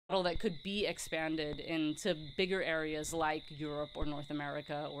that could be expanded into bigger areas like Europe or North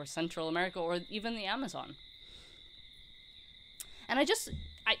America or Central America or even the Amazon. And I just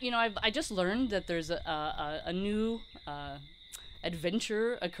learned that there's a new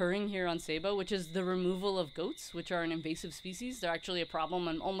adventure occurring here on Ceiba, which is the removal of goats, which are an invasive species. They're actually a problem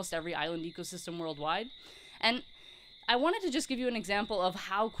on almost every island ecosystem worldwide. And I wanted to just give you an example of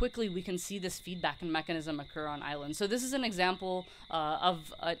how quickly we can see this feedback and mechanism occur on islands. So this is an example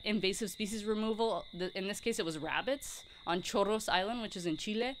of invasive species removal. In this case, it was rabbits on Chorros Island, which is in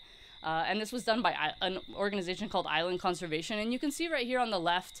Chile. And this was done by an organization called Island Conservation. And you can see right here on the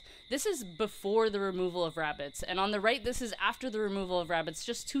left, this is before the removal of rabbits. And on the right, this is after the removal of rabbits,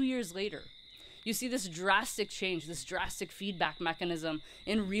 just 2 years later. You see this drastic change, this drastic feedback mechanism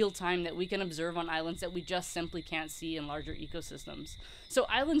in real time that we can observe on islands that we just simply can't see in larger ecosystems. So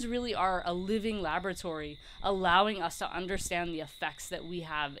islands really are a living laboratory, allowing us to understand the effects that we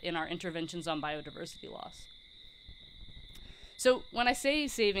have in our interventions on biodiversity loss. So when I say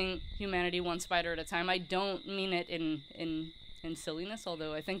saving humanity one spider at a time, I don't mean it in silliness,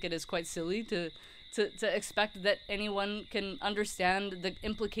 although I think it is quite silly to expect that anyone can understand the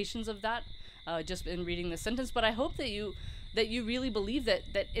implications of that just in reading this sentence. But I hope that you really believe that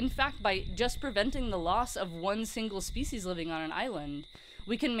in fact, by just preventing the loss of one single species living on an island,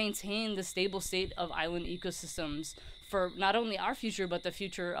 we can maintain the stable state of island ecosystems for not only our future, but the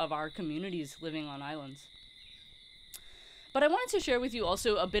future of our communities living on islands. But I wanted to share with you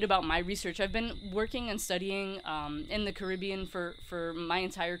also a bit about my research. I've been working and studying in the Caribbean for my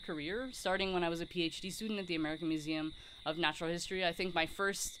entire career, starting when I was a PhD student at the American Museum of Natural History. I think my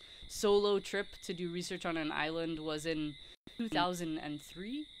first solo trip to do research on an island was in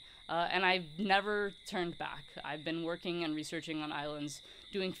 2003, and I've never turned back. I've been working and researching on islands,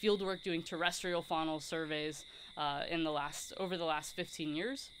 doing field work, doing terrestrial faunal surveys over the last 15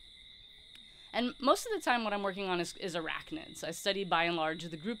 years. And most of the time what I'm working on is arachnids. I study, by and large,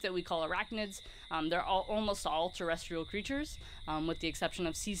 the group that we call arachnids. They're almost all terrestrial creatures, with the exception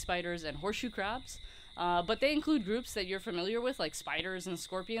of sea spiders and horseshoe crabs. But they include groups that you're familiar with, like spiders and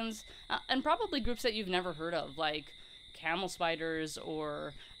scorpions, and probably groups that you've never heard of, like camel spiders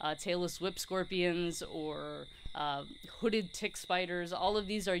or tailless whip scorpions or hooded tick spiders. All of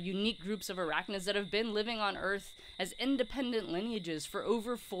these are unique groups of arachnids that have been living on Earth as independent lineages for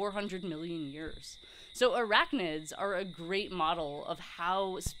over 400 million years. So arachnids are a great model of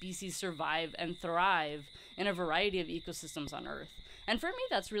how species survive and thrive in a variety of ecosystems on Earth. And for me,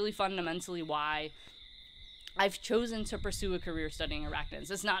 that's really fundamentally why I've chosen to pursue a career studying arachnids.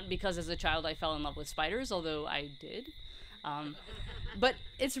 It's not because as a child I fell in love with spiders, although I did. But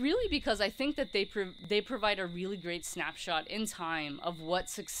it's really because I think that they provide a really great snapshot in time of what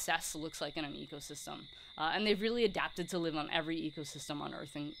success looks like in an ecosystem. And they've really adapted to live on every ecosystem on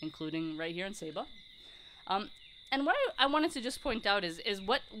Earth, including right here in Ceiba. And what I wanted to just point out is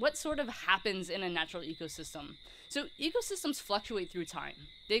what sort of happens in a natural ecosystem. So ecosystems fluctuate through time.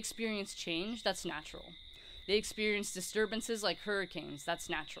 They experience change, that's natural. They experience disturbances like hurricanes, that's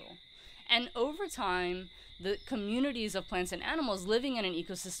natural. And over time, the communities of plants and animals living in an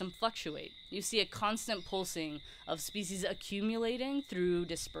ecosystem fluctuate. You see a constant pulsing of species accumulating through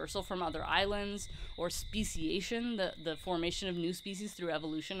dispersal from other islands, or speciation, the formation of new species through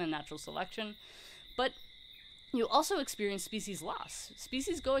evolution and natural selection. But you also experience species loss.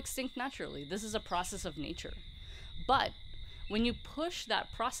 Species go extinct naturally. This is a process of nature. But when you push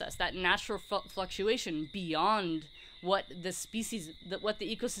that process, that natural fluctuation beyond what the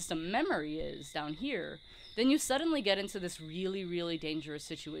ecosystem memory is down here, then you suddenly get into this really, really dangerous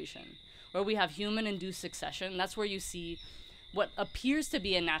situation where we have human-induced succession. That's where you see what appears to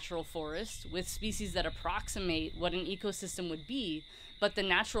be a natural forest with species that approximate what an ecosystem would be, but the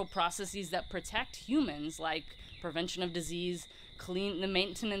natural processes that protect humans, like prevention of disease, the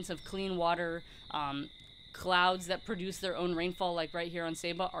maintenance of clean water, clouds that produce their own rainfall, like right here on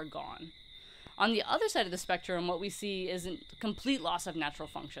Ceiba, are gone. On the other side of the spectrum, what we see is a complete loss of natural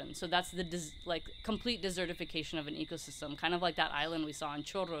function. So that's the complete desertification of an ecosystem, kind of like that island we saw on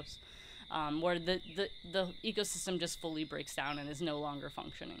Chorros, where the ecosystem just fully breaks down and is no longer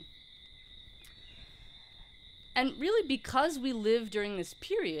functioning. And really, because we live during this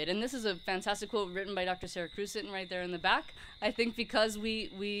period, and this is a fantastic quote written by Dr. Sarah Cruz sitting right there in the back, I think because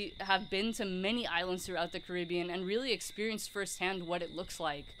we have been to many islands throughout the Caribbean and really experienced firsthand what it looks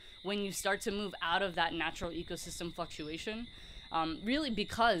like when you start to move out of that natural ecosystem fluctuation, really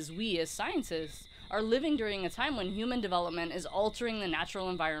because we as scientists are living during a time when human development is altering the natural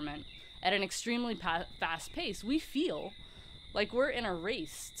environment at an extremely fast pace, we feel like we're in a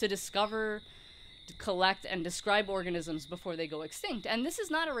race to discover collect and describe organisms before they go extinct. And this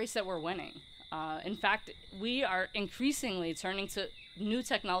is not a race that we're winning. In fact, we are increasingly turning to new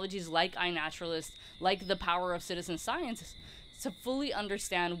technologies like iNaturalist, like the power of citizen science, to fully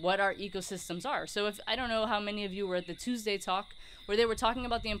understand what our ecosystems are. So if I don't know how many of you were at the Tuesday talk where they were talking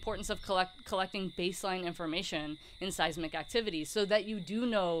about the importance of collecting baseline information in seismic activity so that you do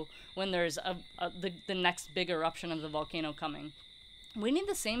know when there's the next big eruption of the volcano coming. We need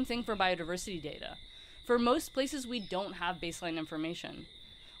the same thing for biodiversity data. For most places, we don't have baseline information.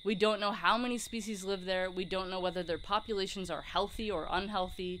 We don't know how many species live there. We don't know whether their populations are healthy or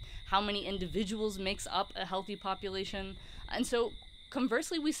unhealthy, how many individuals makes up a healthy population. And so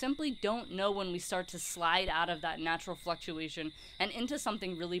conversely, we simply don't know when we start to slide out of that natural fluctuation and into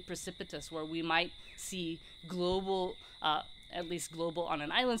something really precipitous where we might see global, at least global on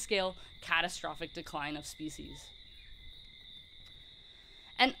an island scale, catastrophic decline of species.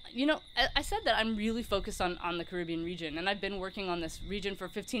 And, you know, I said that I'm really focused on the Caribbean region, and I've been working on this region for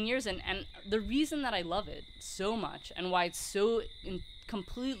 15 years, and the reason that I love it so much and why it's so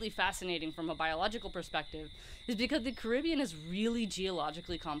completely fascinating from a biological perspective is because the Caribbean is really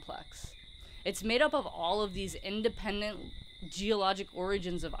geologically complex. It's made up of all of these independent geologic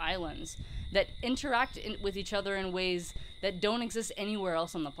origins of islands that interact with each other in ways that don't exist anywhere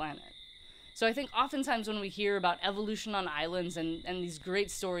else on the planet. So I think oftentimes when we hear about evolution on islands and these great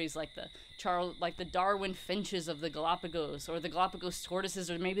stories like the Darwin finches of the Galapagos, or the Galapagos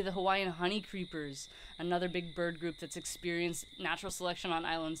tortoises, or maybe the Hawaiian honey creepers, another big bird group that's experienced natural selection on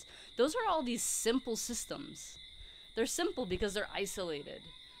islands, those are all these simple systems. They're simple because they're isolated.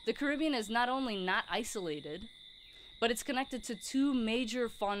 The Caribbean is not only not isolated, but it's connected to two major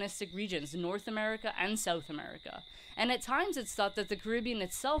faunistic regions, North America and South America. And at times it's thought that the Caribbean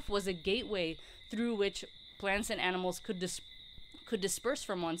itself was a gateway through which plants and animals could disperse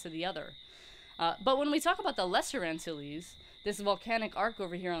from one to the other. But when we talk about the Lesser Antilles, this volcanic arc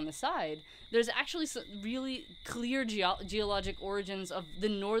over here on the side, there's actually some really clear geologic origins of the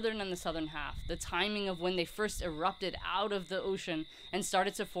northern and the southern half, the timing of when they first erupted out of the ocean and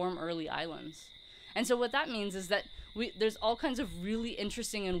started to form early islands. And so what that means is that there's all kinds of really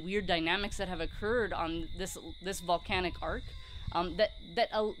interesting and weird dynamics that have occurred on this volcanic arc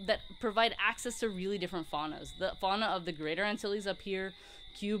that provide access to really different faunas. The fauna of the Greater Antilles up here,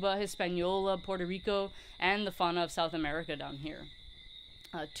 Cuba, Hispaniola, Puerto Rico, and the fauna of South America down here.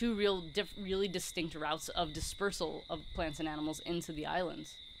 Two really distinct routes of dispersal of plants and animals into the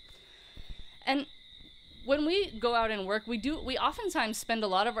islands. And when we go out and work, we oftentimes spend a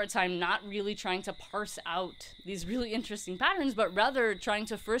lot of our time not really trying to parse out these really interesting patterns, but rather trying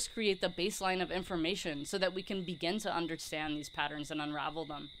to first create the baseline of information so that we can begin to understand these patterns and unravel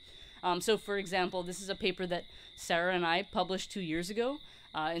them. So for example, this is a paper that Sarah and I published 2 years ago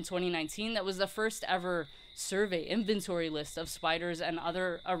in 2019. That was the first ever survey inventory list of spiders and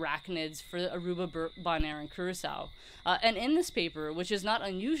other arachnids for Aruba, Bonaire, and Curacao. And in this paper, which is not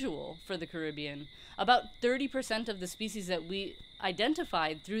unusual for the Caribbean, about 30% of the species that we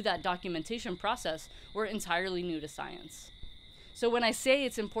identified through that documentation process were entirely new to science. So when I say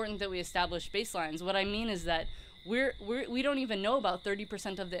it's important that we establish baselines, what I mean is that we don't even know about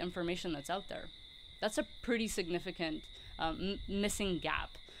 30% of the information that's out there. That's a pretty significant missing gap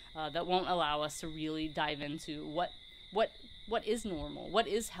that won't allow us to really dive into what is normal, what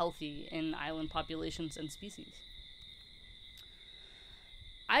is healthy in island populations and species.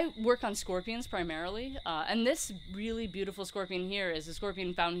 I work on scorpions primarily, and this really beautiful scorpion here is a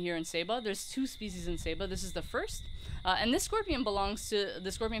scorpion found here in Ceiba. There's 2 species in Ceiba. This is the first, and this scorpion belongs to the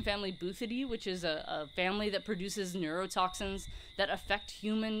scorpion family Buthidae, which is a family that produces neurotoxins that affect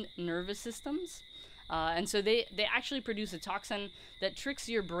human nervous systems. And so they actually produce a toxin that tricks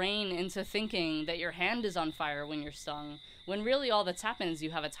your brain into thinking that your hand is on fire when you're stung, when really all that's happened is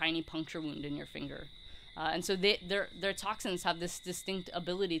you have a tiny puncture wound in your finger. And so their toxins have this distinct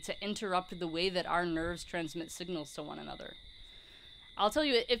ability to interrupt the way that our nerves transmit signals to one another. I'll tell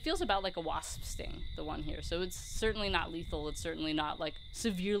you, it feels about like a wasp sting, the one here. So it's certainly not lethal. It's certainly not like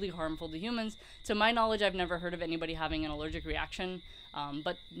severely harmful to humans. To my knowledge, I've never heard of anybody having an allergic reaction,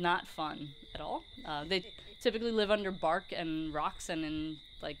 but not fun at all. They typically live under bark and rocks and in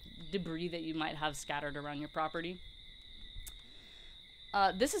like debris that you might have scattered around your property.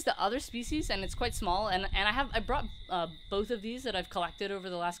 This is the other species, and it's quite small. And I brought both of these that I've collected over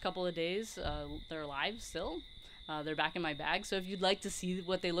the last couple of days. They're alive still. They're back in my bag. So if you'd like to see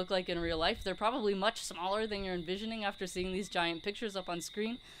what they look like in real life, they're probably much smaller than you're envisioning after seeing these giant pictures up on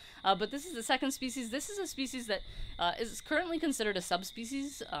screen. But this is the second species. This is a species that is currently considered a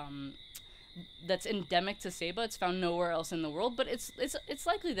subspecies. that's endemic to Saba. It's found nowhere else in the world, but it's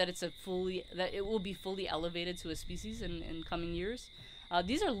likely that that it will be fully elevated to a species in coming years.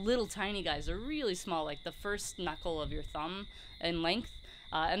 These are little tiny guys. They're really small, like the first knuckle of your thumb in length.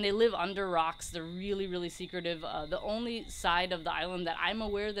 And they live under rocks. They're really, really secretive. The only side of the island that I'm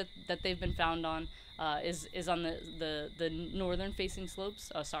aware that they've been found on is on the northern facing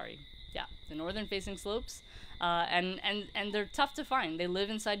slopes. Oh, sorry. Yeah, the northern facing slopes. And they're tough to find. They live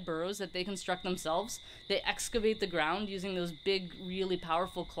inside burrows that they construct themselves. They excavate the ground using those big, really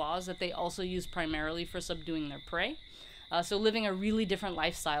powerful claws that they also use primarily for subduing their prey. So living a really different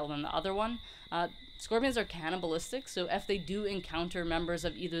lifestyle than the other one. Scorpions are cannibalistic, so if they do encounter members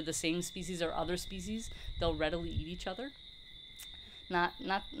of either the same species or other species, they'll readily eat each other. Not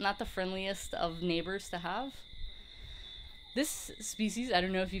the friendliest of neighbors to have. This species, I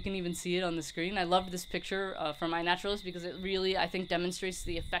don't know if you can even see it on the screen. I love this picture from iNaturalist because it really, I think, demonstrates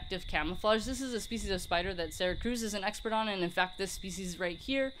the effective camouflage. This is a species of spider that Sarah Cruz is an expert on, and in fact, this species right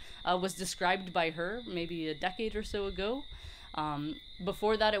here was described by her maybe a decade or so ago.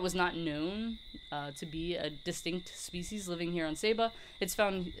 Before that, it was not known to be a distinct species living here on Saba. It's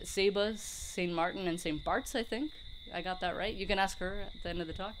found Saba, St. Martin, and St. Bart's, I think. I got that right. You can ask her at the end of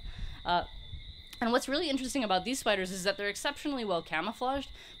the talk. And what's really interesting about these spiders is that they're exceptionally well camouflaged,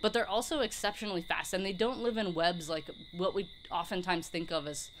 but they're also exceptionally fast, and they don't live in webs like what we oftentimes think of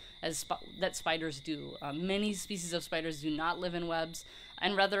as that spiders do. Many species of spiders do not live in webs,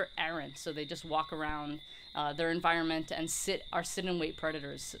 and rather errant, so they just walk around their environment and are sit and wait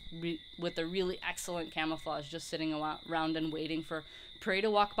predators with a really excellent camouflage, just sitting around and waiting for prey to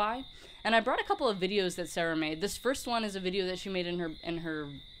walk by. And I brought a couple of videos that Sarah made. This first one is a video that she made in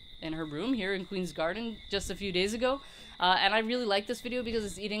her room here in Queen's Garden just a few days ago. And I really like this video because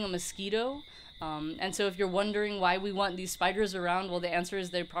it's eating a mosquito. And so if you're wondering why we want these spiders around, well, the answer is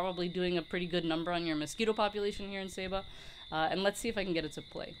they're probably doing a pretty good number on your mosquito population here in Saba. And let's see if I can get it to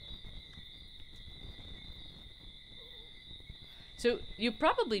play. So you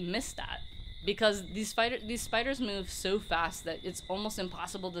probably missed that because these spiders move so fast that it's almost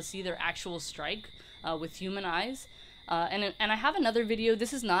impossible to see their actual strike with human eyes. And I have another video.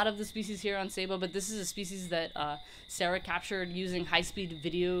 This is not of the species here on Saba, but this is a species that Sarah captured using high-speed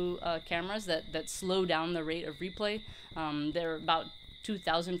video cameras that slow down the rate of replay. They're about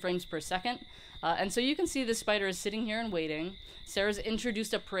 2,000 frames per second. And so you can see the spider is sitting here and waiting. Sarah's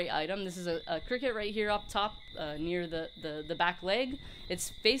introduced a prey item. This is a cricket right here up top near the back leg. Its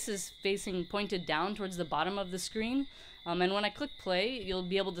face is facing pointed down towards the bottom of the screen. And when I click play, you'll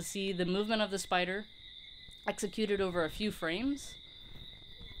be able to see the movement of the spider executed over a few frames.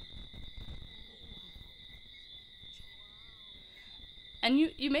 And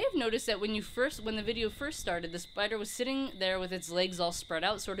you may have noticed that when the video first started, the spider was sitting there with its legs all spread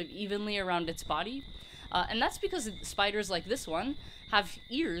out, sort of evenly around its body. And that's because spiders like this one have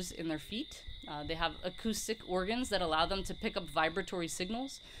ears in their feet. They have acoustic organs that allow them to pick up vibratory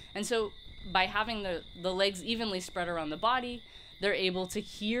signals. And so by having the legs evenly spread around the body, they're able to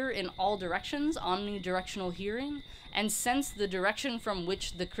hear in all directions, omnidirectional hearing, and sense the direction from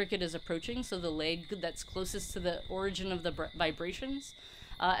which the cricket is approaching, so the leg that's closest to the origin of the vibrations.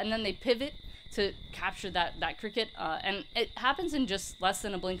 And then they pivot to capture that cricket, and it happens in just less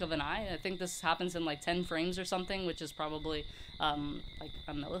than a blink of an eye. I think this happens in like 10 frames or something, which is probably like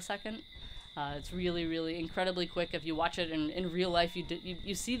a millisecond. It's really, really incredibly quick. If you watch it in real life,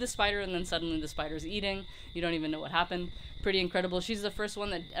 you see the spider and then suddenly the spider's eating. You don't even know what happened. Pretty incredible. She's the first one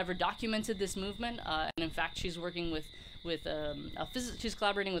that ever documented this movement. And in fact, she's working with she's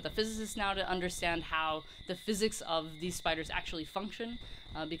collaborating with a physicist now to understand how the physics of these spiders actually function.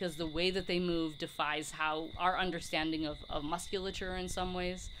 Because the way that they move defies our understanding of musculature in some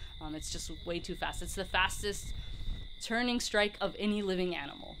ways. It's just way too fast. It's the fastest turning strike of any living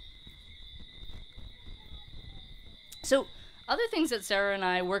animal. So other things that Sarah and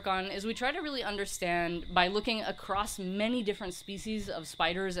I work on is we try to really understand, by looking across many different species of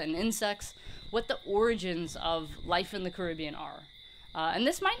spiders and insects, what the origins of life in the Caribbean are. And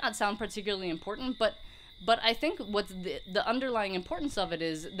this might not sound particularly important, but I think what the underlying importance of it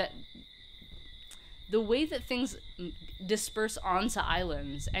is that the way that things disperse onto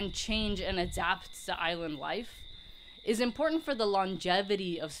islands and change and adapt to island life is important for the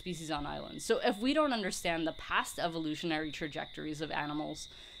longevity of species on islands. So if we don't understand the past evolutionary trajectories of animals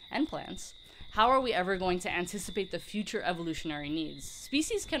and plants, how are we ever going to anticipate the future evolutionary needs?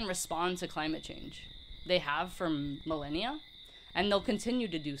 Species can respond to climate change. They have for millennia, and they'll continue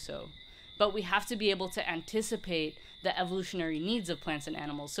to do so. But we have to be able to anticipate the evolutionary needs of plants and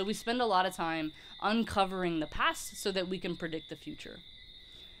animals. So we spend a lot of time uncovering the past so that we can predict the future.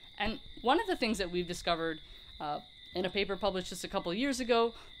 And one of the things that we've discovered in a paper published just a couple years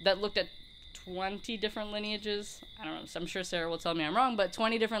ago that looked at 20 different lineages. I don't know, so I'm sure Sarah will tell me I'm wrong, but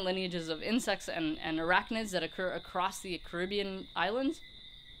 20 different lineages of insects and arachnids that occur across the Caribbean islands,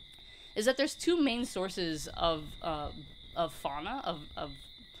 is that there's two main sources of fauna, of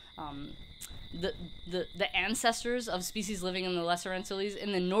the ancestors of species living in the Lesser Antilles.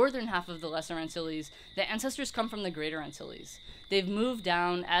 In the northern half of the Lesser Antilles, the ancestors come from the Greater Antilles. They've moved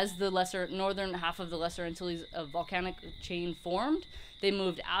down as the northern half of the Lesser Antilles volcanic chain formed. They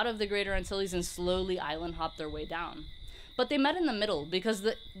moved out of the Greater Antilles and slowly island hopped their way down. But they met in the middle because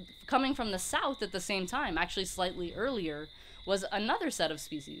coming from the south at the same time, actually slightly earlier, was another set of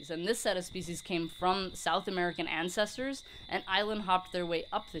species. And this set of species came from South American ancestors and island hopped their way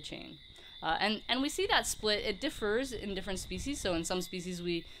up the chain. And we see that split. It differs in different species. So in some species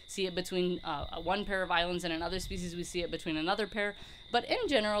we see it between one pair of islands, and in other species we see it between another pair. But in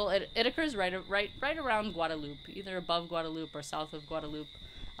general, it occurs right around Guadeloupe, either above Guadeloupe or south of Guadeloupe.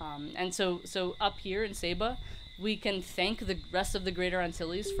 And so up here in Ceiba, we can thank the rest of the Greater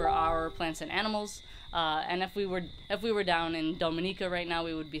Antilles for our plants and animals. And if we were down in Dominica right now,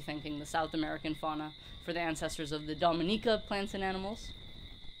 we would be thanking the South American fauna for the ancestors of the Dominica plants and animals.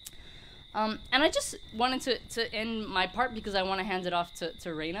 And I just wanted to end my part because I want to hand it off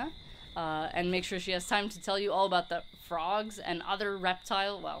to Reina and make sure she has time to tell you all about the frogs and other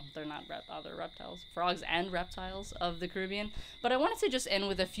they're not other reptiles, frogs and reptiles of the Caribbean. But I wanted to just end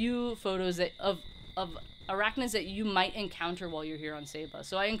with a few photos of arachnids that you might encounter while you're here on Ceiba.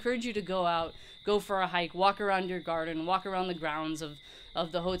 So I encourage you to go out, go for a hike, walk around your garden, walk around the grounds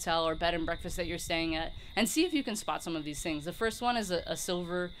of the hotel or bed and breakfast that you're staying at, and see if you can spot some of these things. The first one is a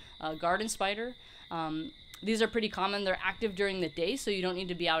silver garden spider. These are pretty common. They're active during the day, so you don't need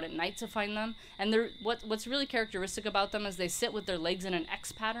to be out at night to find them. And what's really characteristic about them is they sit with their legs in an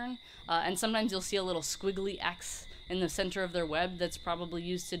X pattern, and sometimes you'll see a little squiggly X in the center of their web that's probably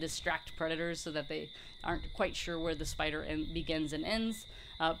used to distract predators so that they aren't quite sure where the spider begins and ends.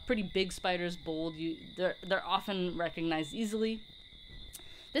 Pretty big spiders, bold. They're often recognized easily.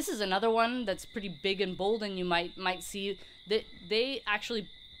 This is another one that's pretty big and bold, and you might see that they actually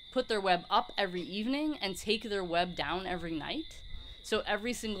put their web up every evening and take their web down every night. So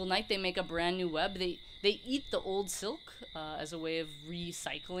every single night they make a brand new web. They eat the old silk as a way of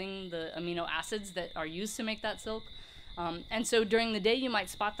recycling the amino acids that are used to make that silk. And so during the day you might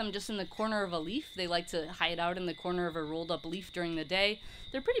spot them just in the corner of a leaf. They like to hide out in the corner of a rolled up leaf during the day.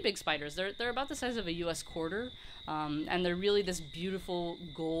 They're pretty big spiders. They're about the size of a US quarter. And they're really this beautiful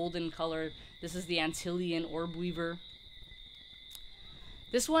golden color. This is the Antillean orb weaver.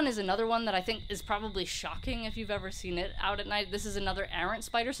 This one is another one that I think is probably shocking if you've ever seen it out at night. This is another errant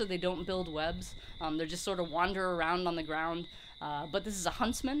spider, so they don't build webs. They just sort of wander around on the ground. But this is a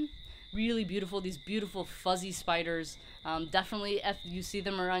huntsman. Really beautiful, these beautiful fuzzy spiders. Definitely, if you see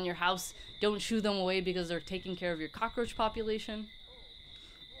them around your house, don't shoo them away because they're taking care of your cockroach population.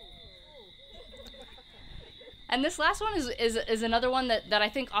 And this last one is another one that I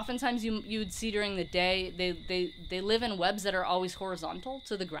think oftentimes you'd see during the day. They live in webs that are always horizontal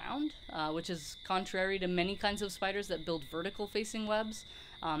to the ground, which is contrary to many kinds of spiders that build vertical facing webs.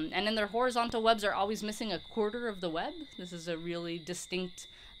 And in their horizontal webs are always missing a quarter of the web. This is a really distinct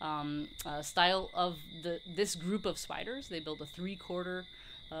style of this group of spiders. They build a 3/4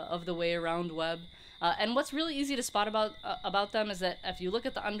 of the way around web. And what's really easy to spot about them is that if you look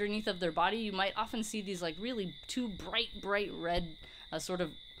at the underneath of their body, you might often see these like really two bright red, sort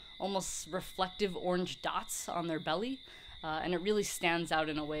of almost reflective orange dots on their belly. And it really stands out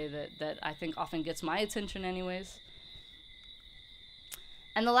in a way that I think often gets my attention anyways.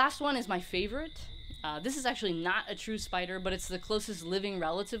 And the last one is my favorite. This is actually not a true spider, but it's the closest living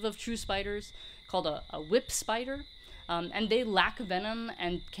relative of true spiders, called a whip spider. And they lack venom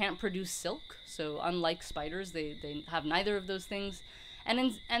and can't produce silk. So unlike spiders, they have neither of those things.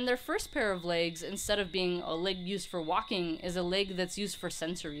 And their first pair of legs, instead of being a leg used for walking, is a leg that's used for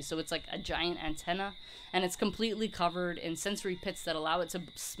sensory. So it's like a giant antenna, and it's completely covered in sensory pits that allow it to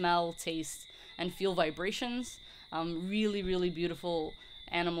smell, taste, and feel vibrations. Really beautiful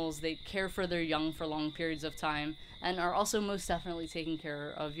animals. They care for their young for long periods of time and are also most definitely taking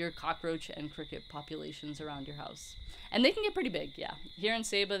care of your cockroach and cricket populations around your house. And they can get pretty big, yeah. Here in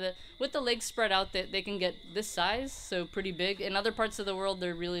Ceiba, with the legs spread out, they can get this size, so pretty big. In other parts of the world,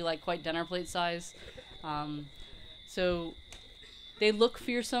 they're really like quite dinner plate size. So they look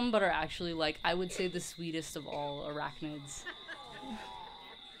fearsome, but are actually like, I would say, the sweetest of all arachnids.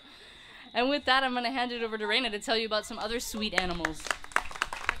 And with that, I'm going to hand it over to Reina to tell you about some other sweet animals.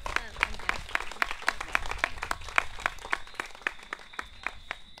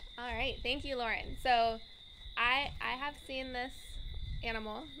 Great, thank you, Lauren. So I have seen this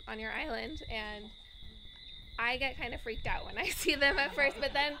animal on your island, and I get kind of freaked out when I see them at first,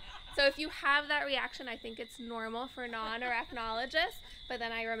 but then, so if you have that reaction, I think it's normal for non-arachnologists, but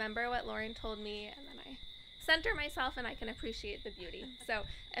then I remember what Lauren told me, and then I center myself and I can appreciate the beauty. So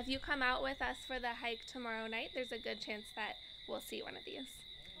if you come out with us for the hike tomorrow night, there's a good chance that we'll see one of these.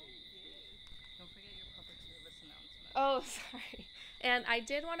 Don't forget your public service announcement. Oh, sorry. And I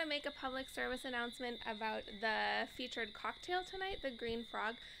did want to make a public service announcement about the featured cocktail tonight, the green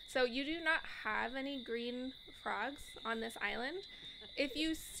frog. So you do not have any green frogs on this island. If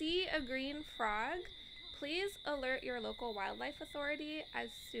you see a green frog, please alert your local wildlife authority as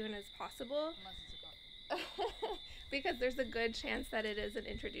soon as possible. Unless it's a cocktail. Because there's a good chance that it is an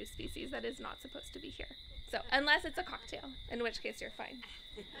introduced species that is not supposed to be here. So unless it's a cocktail, in which case you're fine.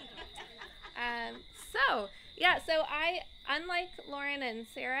 So I, unlike Lauren and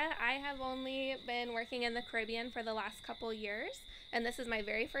Sarah, I have only been working in the Caribbean for the last couple years, and this is my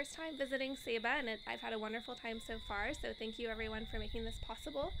very first time visiting Saba, and I've had a wonderful time so far, so thank you everyone for making this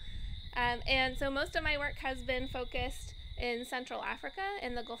possible. And so most of my work has been focused in Central Africa,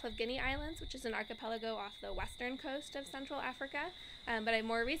 in the Gulf of Guinea Islands, which is an archipelago off the western coast of Central Africa, but I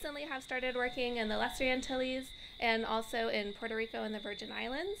more recently have started working in the Lesser Antilles and also in Puerto Rico and the Virgin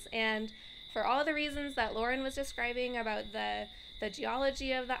Islands, and for all the reasons that Lauren was describing about the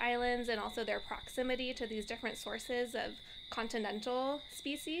geology of the islands and also their proximity to these different sources of continental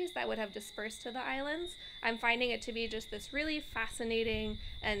species that would have dispersed to the islands, I'm finding it to be just this really fascinating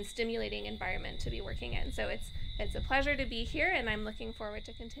and stimulating environment to be working in. So it's a pleasure to be here, and I'm looking forward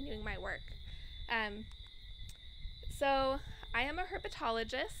to continuing my work. So I am a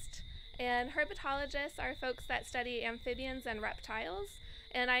herpetologist, and herpetologists are folks that study amphibians and reptiles.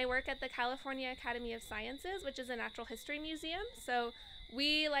 And I work at the California Academy of Sciences, which is a natural history museum. So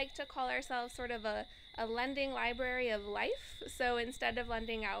we like to call ourselves sort of a lending library of life. So instead of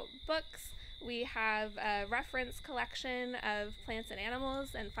lending out books, we have a reference collection of plants and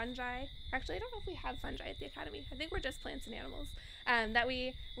animals and fungi. Actually, I don't know if we have fungi at the Academy. I think we're just plants and animals that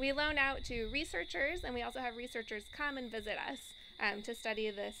we loan out to researchers, and we also have researchers come and visit us to study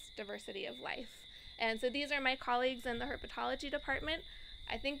this diversity of life. And so these are my colleagues in the herpetology department.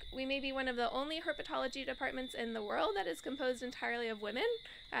 I think we may be one of the only herpetology departments in the world that is composed entirely of women.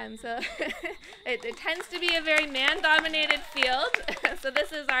 So it tends to be a very man-dominated field. So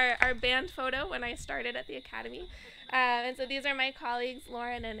this is our band photo when I started at the Academy. And so these are my colleagues,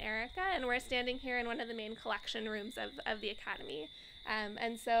 Lauren and Erica, and we're standing here in one of the main collection rooms of the Academy.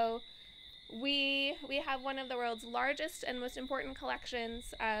 And so we have one of the world's largest and most important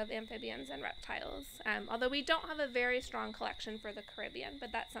collections of amphibians and reptiles, although we don't have a very strong collection for the Caribbean,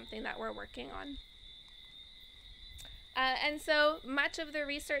 but that's something that we're working on. And so much of the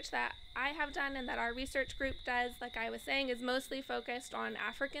research that I have done and that our research group does, like I was saying, is mostly focused on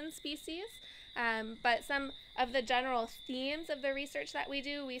African species. But some of the general themes of the research that we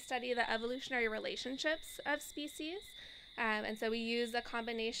do, we study the evolutionary relationships of species. And so we use a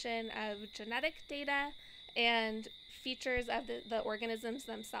combination of genetic data and features of the organisms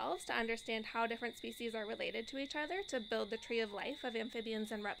themselves to understand how different species are related to each other to build the tree of life of amphibians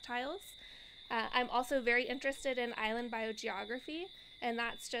and reptiles. I'm also very interested in island biogeography, and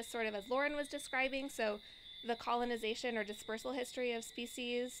that's just sort of as Lauren was describing, so the colonization or dispersal history of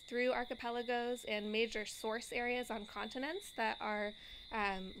species through archipelagos and major source areas on continents that are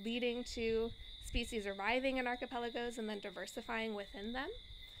leading to species arriving in archipelagos and then diversifying within them.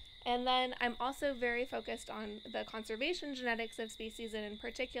 And then I'm also very focused on the conservation genetics of species, and in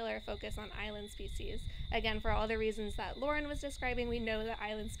particular focus on island species. Again, for all the reasons that Lauren was describing, we know that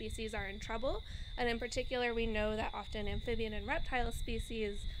island species are in trouble, and in particular we know that often amphibian and reptile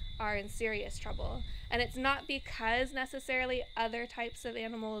species are in serious trouble. And it's not because necessarily other types of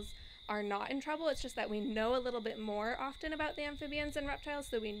animals are not in trouble, it's just that we know a little bit more often about the amphibians and reptiles,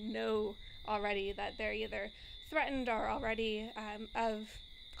 so we know already that they're either threatened or already of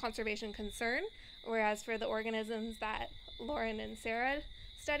conservation concern, whereas for the organisms that Lauren and Sarah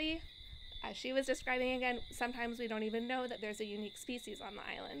study, as she was describing again, sometimes we don't even know that there's a unique species on the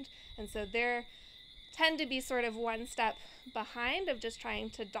island. And so they tend to be sort of one step behind of just trying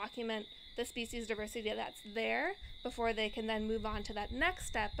to document the species diversity that's there before they can then move on to that next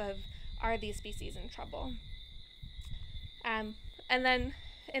step of, are these species in trouble? And then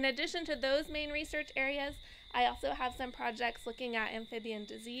in addition to those main research areas, I also have some projects looking at amphibian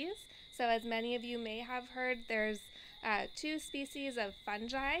disease. So as many of you may have heard, there's 2 species of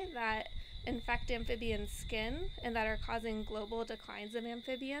fungi that infect amphibian skin and that are causing global declines of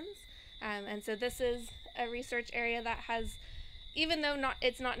amphibians. And so this is a research area that has even though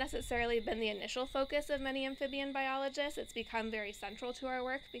it's not necessarily been the initial focus of many amphibian biologists, it's become very central to our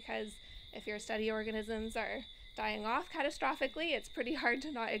work, because if your study organisms are dying off catastrophically, it's pretty hard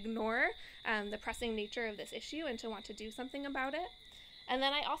to not ignore the pressing nature of this issue and to want to do something about it. And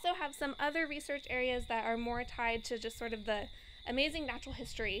then I also have some other research areas that are more tied to just sort of the amazing natural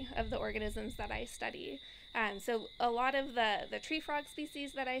history of the organisms that I study. So a lot of the tree frog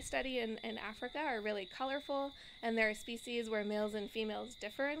species that I study in Africa are really colorful, and there are species where males and females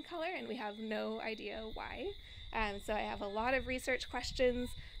differ in color, and we have no idea why. So I have a lot of research questions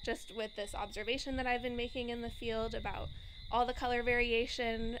just with this observation that I've been making in the field about all the color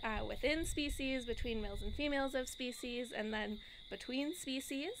variation within species, between males and females of species, and then between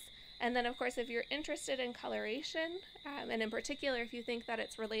species. And then, of course, if you're interested in coloration, and in particular if you think that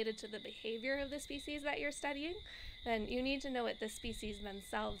it's related to the behavior of the species that you're studying, then you need to know what the species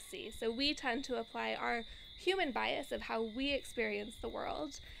themselves see. So we tend to apply our human bias of how we experience the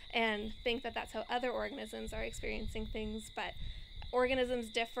world and think that that's how other organisms are experiencing things, but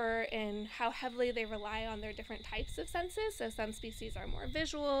organisms differ in how heavily they rely on their different types of senses. So some species are more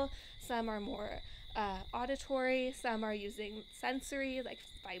visual, some are more auditory, some are using sensory, like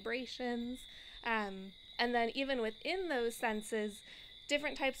vibrations. And then even within those senses,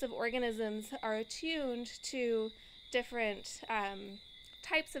 different types of organisms are attuned to different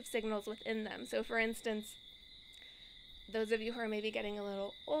types of signals within them. So for instance, those of you who are maybe getting a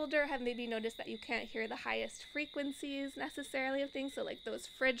little older have maybe noticed that you can't hear the highest frequencies necessarily of things. So like those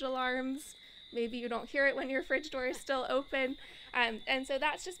fridge alarms, maybe you don't hear it when your fridge door is still open. And so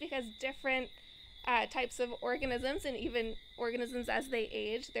that's just because different types of organisms, and even organisms as they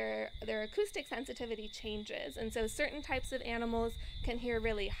age, their acoustic sensitivity changes. And so certain types of animals can hear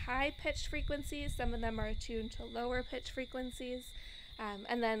really high pitched frequencies. Some of them are attuned to lower pitched frequencies.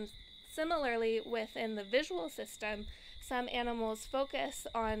 And then similarly within the visual system, some animals focus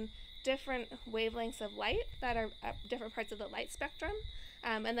on different wavelengths of light that are at different parts of the light spectrum.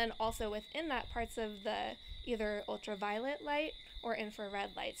 And then also within that, parts of the either ultraviolet light or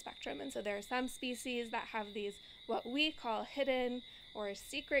infrared light spectrum. And so there are some species that have these what we call hidden or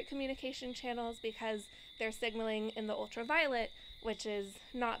secret communication channels, because they're signaling in the ultraviolet, which is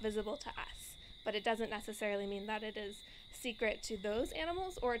not visible to us. But it doesn't necessarily mean that it is secret to those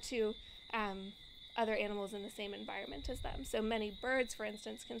animals or to other animals in the same environment as them. So many birds, for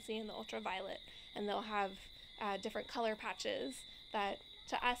instance, can see in the ultraviolet, and they'll have different color patches that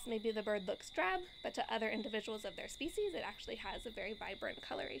to us maybe the bird looks drab, but to other individuals of their species it actually has a very vibrant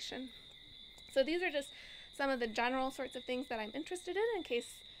coloration. So these are just some of the general sorts of things that I'm interested in case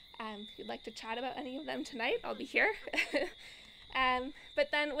you'd like to chat about any of them tonight, I'll be here.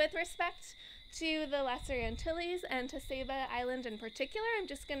 But then with respect to the Lesser Antilles and to Saba Island in particular, I'm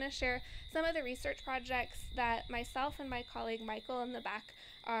just going to share some of the research projects that myself and my colleague Michael in the back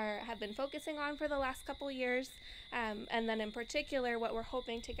have been focusing on for the last couple years, and then in particular what we're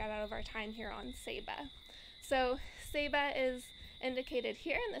hoping to get out of our time here on Saba. So Saba is indicated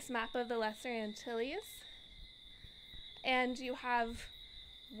here in this map of the Lesser Antilles, and you have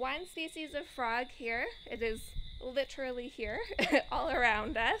one species of frog here. It is literally here all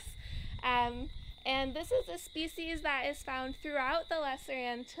around us. And this is a species that is found throughout the Lesser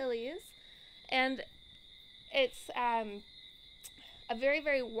Antilles, and it's a very,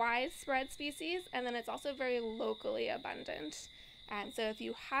 very widespread species, and then it's also very locally abundant. So if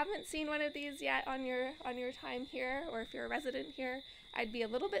you haven't seen one of these yet on your time here, or if you're a resident here, I'd be a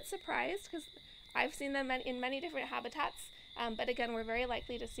little bit surprised, because I've seen them in many different habitats, but again, we're very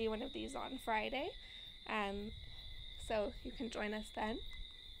likely to see one of these on Friday, so you can join us then.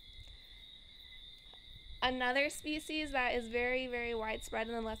 Another species that is very, very widespread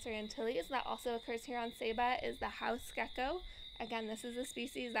in the Lesser Antilles that also occurs here on Saba is the house gecko. Again, this is a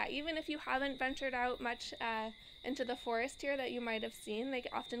species that even if you haven't ventured out much into the forest here that you might have seen, they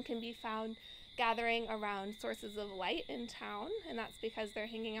often can be found gathering around sources of light in town, and that's because they're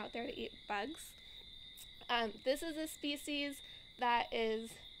hanging out there to eat bugs. This is a species that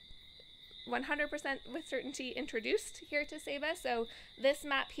is 100% with certainty introduced here to Saba. So this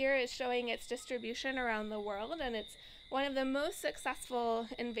map here is showing its distribution around the world, and it's one of the most successful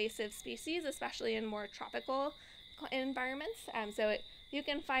invasive species, especially in more tropical environments. You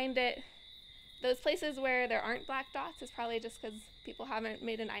can find it, those places where there aren't black dots is probably just because people haven't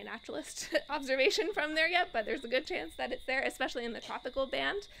made an iNaturalist observation from there yet, but there's a good chance that it's there, especially in the tropical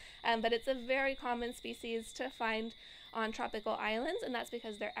band. But it's a very common species to find on tropical islands, and that's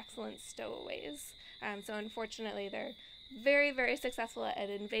because they're excellent stowaways. So unfortunately, they're very, very successful at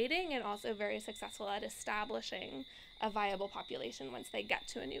invading and also very successful at establishing a viable population once they get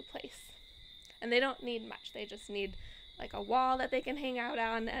to a new place. And they don't need much. They just need like a wall that they can hang out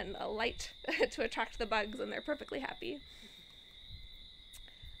on and a light to attract the bugs, and they're perfectly happy.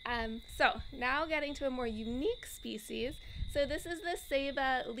 So now getting to a more unique species. So this is the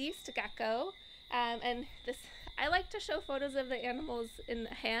Saba least gecko, and this, I like to show photos of the animals in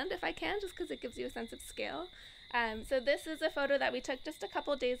hand if I can, just because it gives you a sense of scale. So this is a photo that we took just a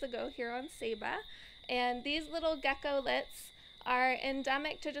couple days ago here on Saba, and these little geckolets are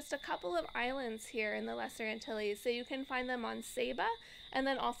endemic to just a couple of islands here in the Lesser Antilles. So you can find them on Saba, and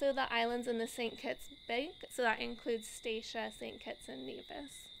then also the islands in the St. Kitts Bank. So that includes Statia, St. Kitts, and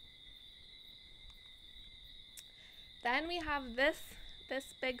Nevis. Then we have this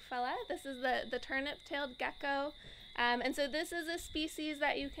big fella. This is the turnip-tailed gecko. And so this is a species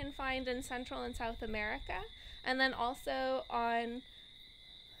that you can find in Central and South America, and then also on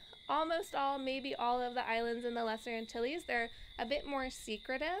almost all, maybe all of the islands in the Lesser Antilles. They're a bit more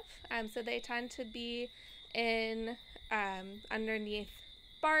secretive, so they tend to be in underneath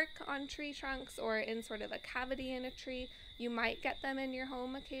bark on tree trunks or in sort of a cavity in a tree. You might get them in your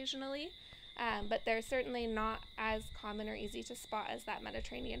home occasionally, but they're certainly not as common or easy to spot as that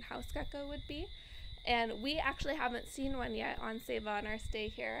Mediterranean house gecko would be. And we actually haven't seen one yet on Saba on our stay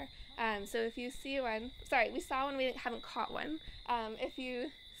here. So if you see one, sorry, we saw one, we haven't caught one. If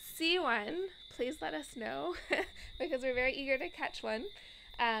you see one, please let us know because we're very eager to catch one.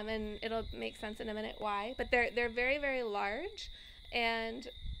 And it'll make sense in a minute why. But they're very, very large, and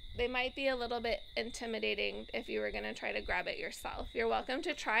they might be a little bit intimidating if you were going to try to grab it yourself. You're welcome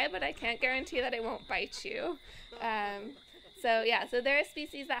to try, but I can't guarantee that it won't bite you. So they're a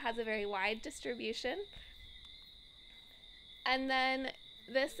species that has a very wide distribution. And then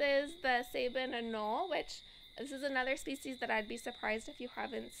this is the Saban anole, which this is another species that I'd be surprised if you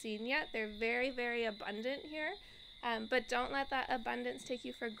haven't seen yet. They're very, very abundant here. But don't let that abundance take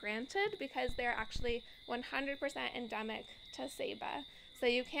you for granted, because they're actually 100% endemic to Saba. So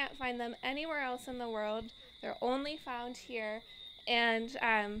you can't find them anywhere else in the world. They're only found here. And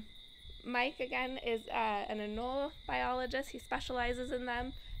Mike, again, is an anole biologist. He specializes in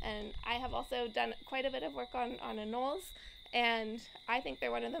them. And I have also done quite a bit of work on anoles. And I think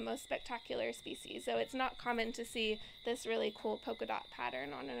they're one of the most spectacular species. So it's not common to see this really cool polka dot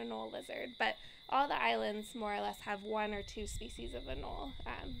pattern on an anole lizard. But all the islands more or less have one or two species of anole.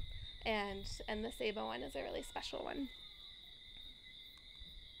 And the Saba one is a really special one.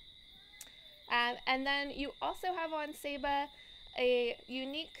 And then you also have on Saba a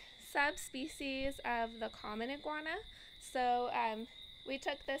unique subspecies of the common iguana. So we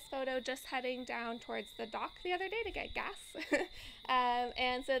took this photo just heading down towards the dock the other day to get gas.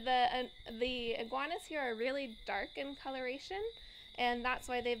 And so the iguanas here are really dark in coloration, and that's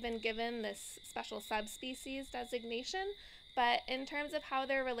why they've been given this special subspecies designation. But in terms of how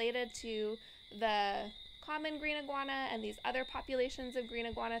they're related to the common green iguana and these other populations of green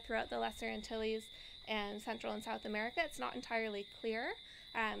iguana throughout the Lesser Antilles and Central and South America, it's not entirely clear.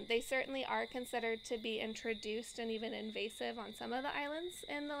 They certainly are considered to be introduced and even invasive on some of the islands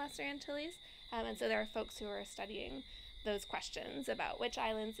in the Lesser Antilles. And so there are folks who are studying those questions about which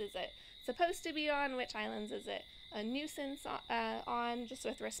islands is it supposed to be on, which islands is it a nuisance on, just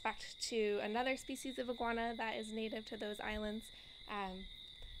with respect to another species of iguana that is native to those islands.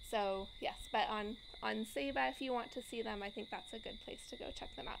 So yes, but on Saba, if you want to see them, I think that's a good place to go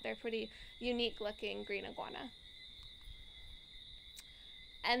check them out. They're pretty unique looking green iguana.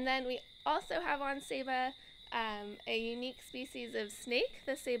 And then we also have on Saba a unique species of snake,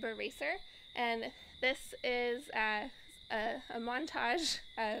 the Saba racer. And this is a montage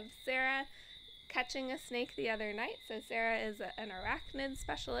of Sarah catching a snake the other night. So Sarah is an arachnid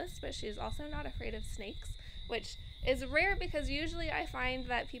specialist, but she's also not afraid of snakes, which is rare because usually I find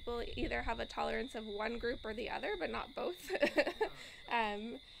that people either have a tolerance of one group or the other, but not both.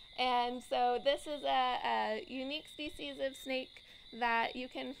 And so this is a unique species of snake that you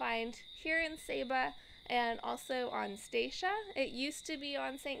can find here in Saba and also on Statia. It used to be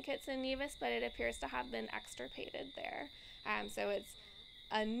on St. Kitts and Nevis, but it appears to have been extirpated there. So it's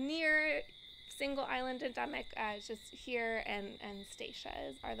a near single island endemic, just here and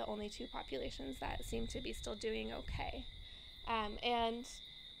Statia are the only two populations that seem to be still doing okay. And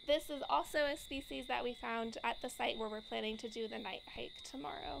this is also a species that we found at the site where we're planning to do the night hike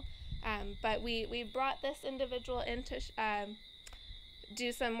tomorrow. But we brought this individual in to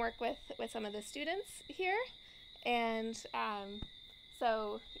do some work with some of the students here. And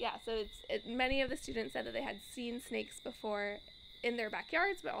so many of the students said that they had seen snakes before in their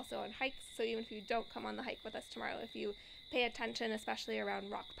backyards, but also on hikes. So even if you don't come on the hike with us tomorrow, if you pay attention, especially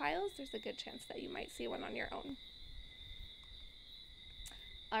around rock piles, there's a good chance that you might see one on your own.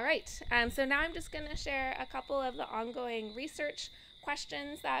 All right, so now I'm just going to share a couple of the ongoing research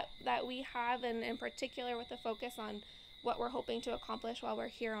questions that we have, and in particular with a focus on what we're hoping to accomplish while we're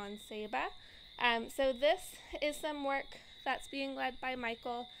here on Ceiba. So this is some work that's being led by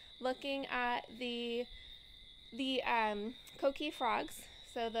Michael, looking at the coqui frogs,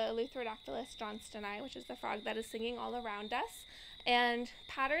 so the Eleutherodactylus johnstoni, which is the frog that is singing all around us, and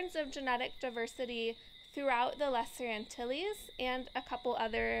patterns of genetic diversity throughout the Lesser Antilles and a couple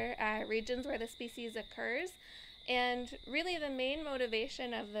other regions where the species occurs. And really the main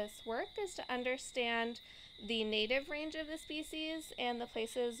motivation of this work is to understand the native range of the species and the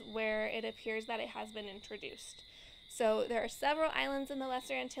places where it appears that it has been introduced. So there are several islands in the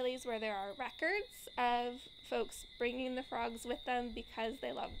Lesser Antilles where there are records of folks bringing the frogs with them because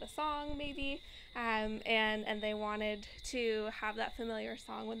they love the song, maybe, and they wanted to have that familiar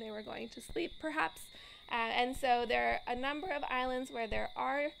song when they were going to sleep, perhaps. And so there are a number of islands where there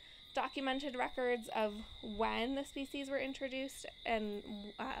are documented records of when the species were introduced and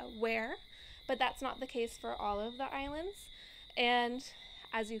where, but that's not the case for all of the islands. And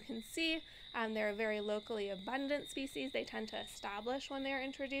as you can see, they're a very locally abundant species. They tend to establish when they're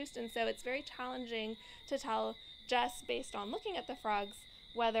introduced, and so it's very challenging to tell just based on looking at the frogs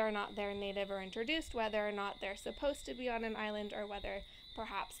whether or not they're native or introduced, whether or not they're supposed to be on an island, or whether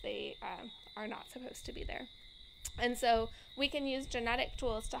perhaps they are not supposed to be there. And so we can use genetic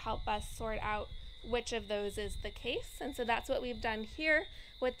tools to help us sort out which of those is the case. And so that's what we've done here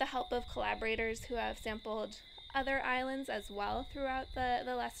with the help of collaborators who have sampled other islands as well throughout the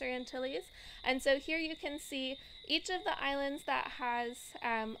Lesser Antilles. And so here you can see each of the islands that has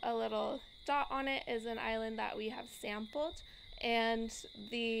a little dot on it is an island that we have sampled, and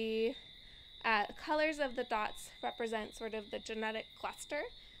the colors of the dots represent sort of the genetic cluster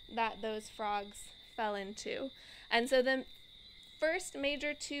that those frogs fell into. And so the first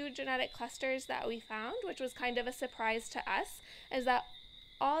major two genetic clusters that we found, which was kind of a surprise to us, is that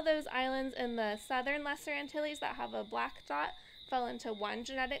all those islands in the southern Lesser Antilles that have a black dot fell into one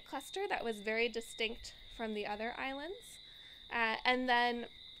genetic cluster that was very distinct from the other islands. And then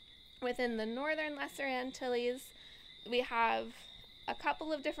within the northern Lesser Antilles, we have a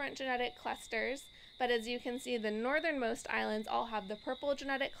couple of different genetic clusters, but as you can see, the northernmost islands all have the purple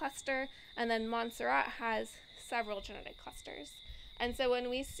genetic cluster, and then Montserrat has several genetic clusters. And so when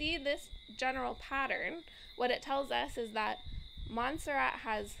we see this general pattern, what it tells us is that Montserrat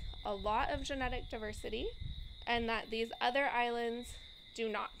has a lot of genetic diversity, and that these other islands do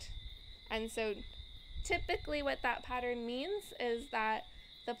not. And so typically what that pattern means is that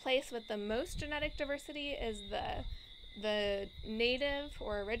the place with the most genetic diversity is the native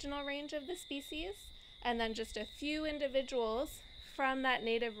or original range of the species, and then just a few individuals from that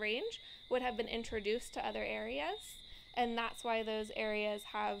native range would have been introduced to other areas, and that's why those areas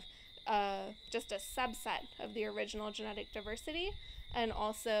have just a subset of the original genetic diversity, and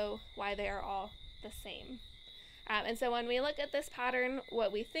also why they are all the same. And so when we look at this pattern,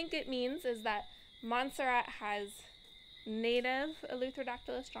 what we think it means is that Montserrat has native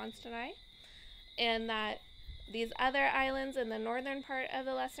Eleutherodactylus johnstoni, and that these other islands in the northern part of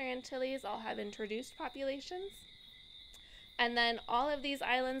the Lesser Antilles all have introduced populations. And then all of these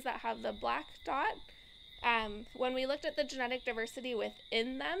islands that have the black dot, when we looked at the genetic diversity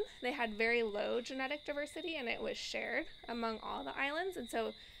within them, they had very low genetic diversity, and it was shared among all the islands. And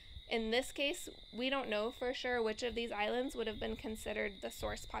so in this case, we don't know for sure which of these islands would have been considered the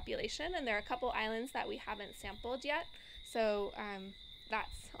source population, and there are a couple islands that we haven't sampled yet, so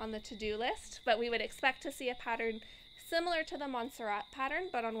that's on the to-do list. But we would expect to see a pattern similar to the Montserrat pattern,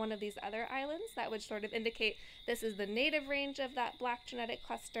 but on one of these other islands that would sort of indicate this is the native range of that black genetic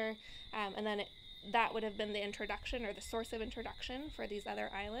cluster, and then that would have been the introduction or the source of introduction for these other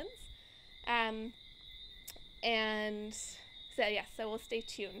islands. And so yes, so we'll stay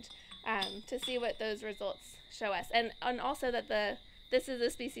tuned to see what those results show us, and also that this is a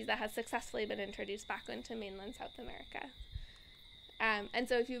species that has successfully been introduced back into mainland South America. And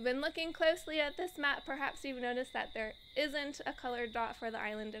so if you've been looking closely at this map, perhaps you've noticed that there isn't a colored dot for the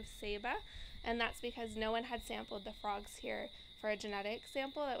island of Ceiba, and that's because no one had sampled the frogs here for a genetic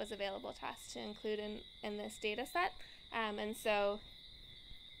sample that was available to us to include in this data set. And so,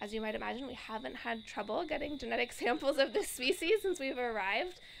 as you might imagine, we haven't had trouble getting genetic samples of this species since we've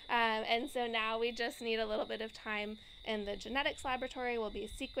arrived. And so now we just need a little bit of time in the genetics laboratory. We'll be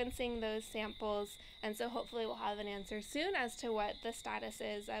sequencing those samples, and so hopefully we'll have an answer soon as to what the status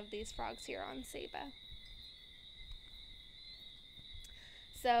is of these frogs here on Ceiba.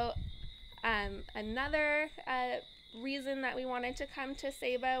 So another reason that we wanted to come to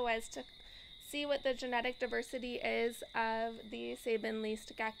Ceiba was to see what the genetic diversity is of the Sabin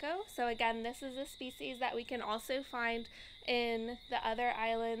least gecko. So again, this is a species that we can also find in the other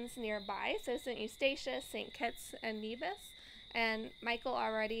islands nearby, so St. Eustatius, St. Kitts, and Nevis. And Michael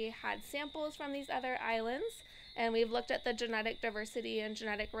already had samples from these other islands, and we've looked at the genetic diversity and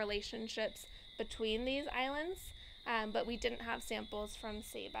genetic relationships between these islands, but we didn't have samples from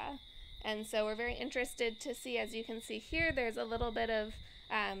Saba. And so we're very interested to see, as you can see here, there's a little bit of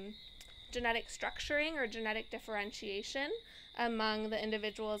genetic structuring or genetic differentiation among the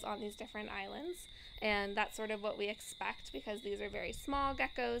individuals on these different islands. And that's sort of what we expect because these are very small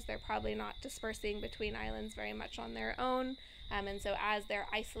geckos. They're probably not dispersing between islands very much on their own. And so as they're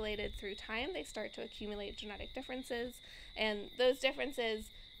isolated through time, they start to accumulate genetic differences. And those differences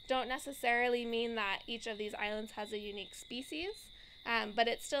don't necessarily mean that each of these islands has a unique species, but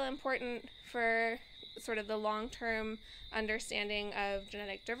it's still important for sort of the long-term understanding of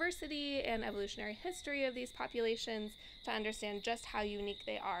genetic diversity and evolutionary history of these populations to understand just how unique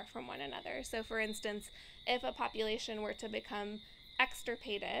they are from one another. So for instance, if a population were to become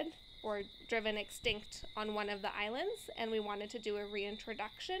extirpated or driven extinct on one of the islands and we wanted to do a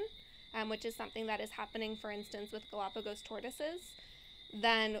reintroduction, which is something that is happening, for instance, with Galapagos tortoises,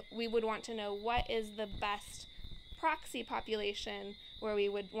 then we would want to know what is the best proxy population where we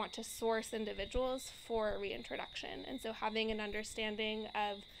would want to source individuals for a reintroduction. And so having an understanding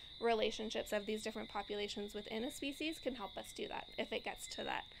of relationships of these different populations within a species can help us do that if it gets to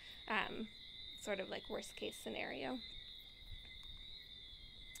that sort of like worst case scenario.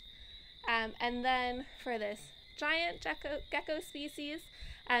 And then for this giant gecko species,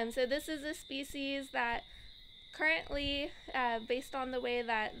 so this is a species that currently, based on the way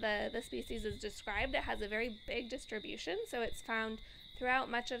that the species is described, it has a very big distribution. So it's found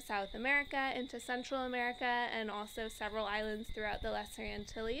throughout much of South America, into Central America, and also several islands throughout the Lesser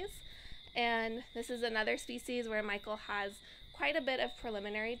Antilles. And this is another species where Michael has quite a bit of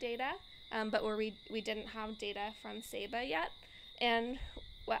preliminary data, but where we didn't have data from Saba yet. And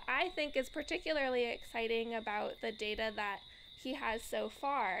what I think is particularly exciting about the data that he has so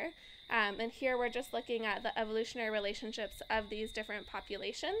far, and here we're just looking at the evolutionary relationships of these different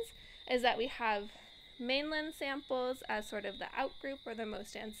populations, is that we have mainland samples as sort of the outgroup or the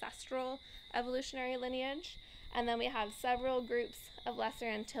most ancestral evolutionary lineage, and then we have several groups of Lesser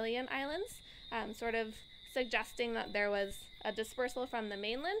Antillean islands, sort of suggesting that there was a dispersal from the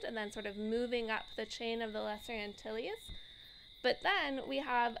mainland and then sort of moving up the chain of the Lesser Antilles. But then we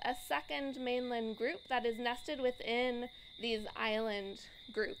have a second mainland group that is nested within these island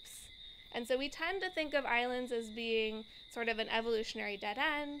groups. And so we tend to think of islands as being sort of an evolutionary dead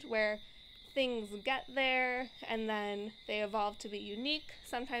end where things get there and then they evolve to be unique.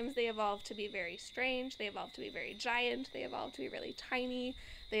 Sometimes they evolve to be very strange, they evolve to be very giant, they evolve to be really tiny,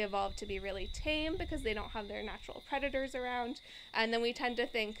 they evolve to be really tame because they don't have their natural predators around. And then we tend to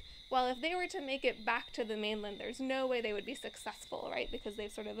think, well, if they were to make it back to the mainland, there's no way they would be successful, right? Because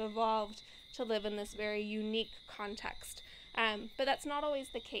they've sort of evolved to live in this very unique context. But that's not always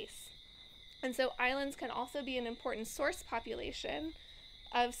the case. And so islands can also be an important source population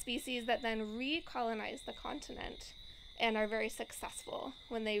of species that then recolonize the continent and are very successful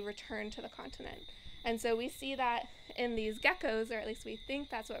when they return to the continent. And so we see that in these geckos, or at least we think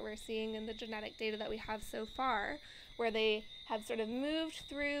that's what we're seeing in the genetic data that we have so far, where they have sort of moved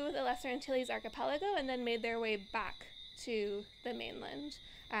through the Lesser Antilles archipelago and then made their way back to the mainland.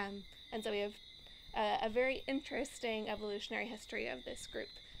 And so we have a very interesting evolutionary history of this group.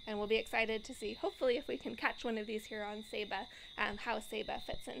 And we'll be excited to see, hopefully, if we can catch one of these here on Saba, how Saba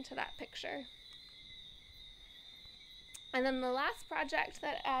fits into that picture. And then the last project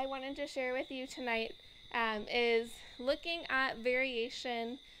that I wanted to share with you tonight is looking at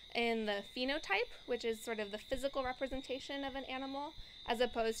variation in the phenotype, which is sort of the physical representation of an animal, as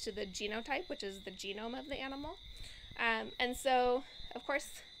opposed to the genotype, which is the genome of the animal. And so, of course,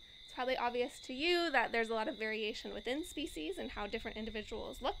 it's probably obvious to you that there's a lot of variation within species and how different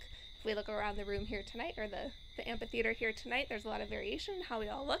individuals look. If we look around the room here tonight, or the amphitheater here tonight, there's a lot of variation in how we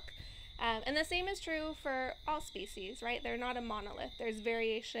all look. And the same is true for all species, right? They're not a monolith. There's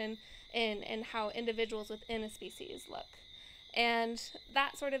variation in how individuals within a species look. And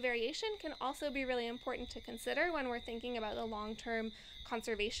that sort of variation can also be really important to consider when we're thinking about the long-term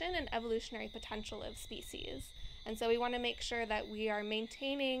conservation and evolutionary potential of species. And so we want to make sure that we are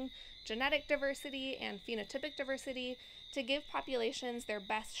maintaining genetic diversity and phenotypic diversity to give populations their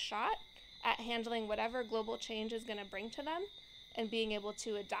best shot at handling whatever global change is going to bring to them and being able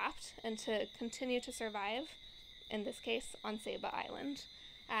to adapt and to continue to survive, in this case, on Saba Island.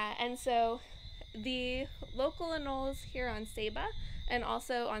 And so the local anoles here on Saba and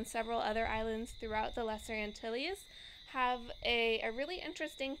also on several other islands throughout the Lesser Antilles, have a really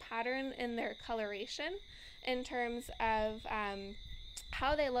interesting pattern in their coloration in terms of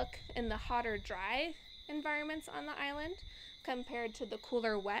how they look in the hotter, dry environments on the island compared to the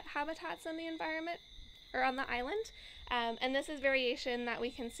cooler, wet habitats in the environment or on the island. And this is variation that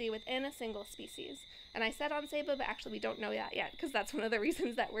we can see within a single species. And I said on Ceiba, but actually we don't know that yet because that's one of the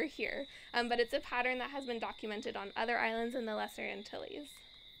reasons that we're here. But it's a pattern that has been documented on other islands in the Lesser Antilles.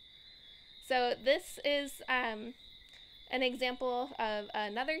 So this is an example of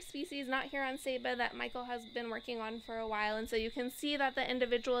another species not here on Ceiba that Michael has been working on for a while. And so you can see that the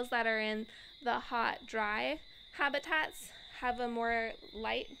individuals that are in the hot, dry habitats have a more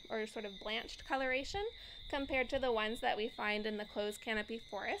light or sort of blanched coloration compared to the ones that we find in the closed canopy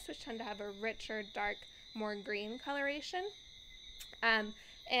forest, which tend to have a richer, dark, more green coloration.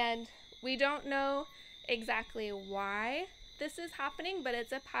 And we don't know exactly why this is happening, but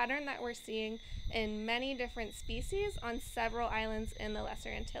it's a pattern that we're seeing in many different species on several islands in the Lesser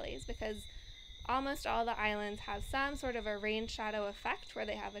Antilles, because almost all the islands have some sort of a rain shadow effect where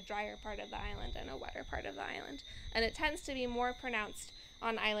they have a drier part of the island and a wetter part of the island. And it tends to be more pronounced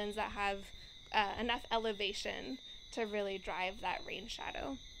on islands that have enough elevation to really drive that rain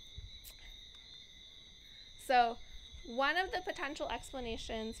shadow. So one of the potential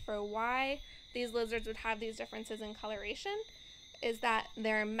explanations for why these lizards would have these differences in coloration is that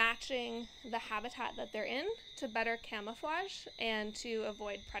they're matching the habitat that they're in to better camouflage and to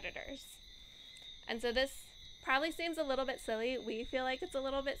avoid predators. And so this probably seems a little bit silly. We feel like it's a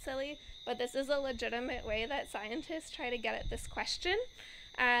little bit silly, but this is a legitimate way that scientists try to get at this question.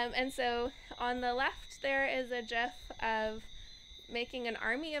 And so on the left, there is a GIF of making an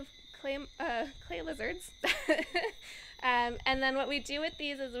army of clay lizards. And then what we do with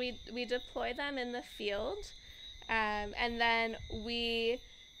these is we deploy them in the field, and then we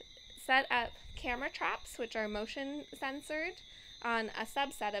set up camera traps, which are motion censored, on a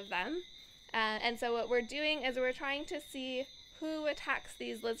subset of them. And so what we're doing is we're trying to see who attacks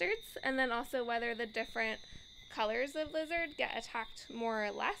these lizards, and then also whether the different colors of lizard get attacked more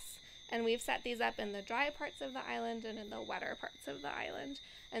or less. And we've set these up in the dry parts of the island and in the wetter parts of the island.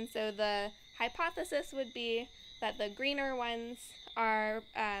 And so the hypothesis would be that the greener ones are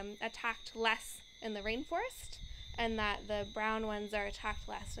attacked less in the rainforest, and that the brown ones are attacked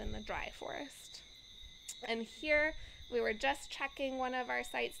less in the dry forest. And here we were just checking one of our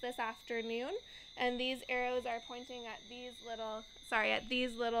sites this afternoon, and these arrows are pointing at these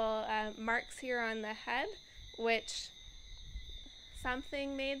little marks here on the head, which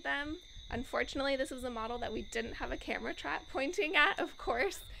something made them. Unfortunately, this was a model that we didn't have a camera trap pointing at, of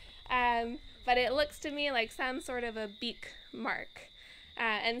course, but it looks to me like some sort of a beak mark.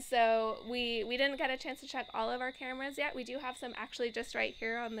 And so we didn't get a chance to check all of our cameras yet. We do have some actually just right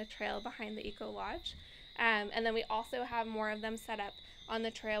here on the trail behind the Eco Lodge. And then we also have more of them set up on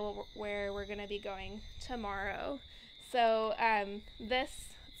the trail where we're going to be going tomorrow. So let's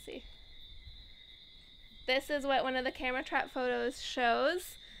see. This is what one of the camera trap photos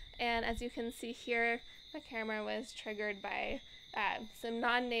shows. And as you can see here, the camera was triggered by some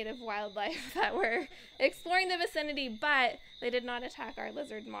non-native wildlife that were exploring the vicinity, but they did not attack our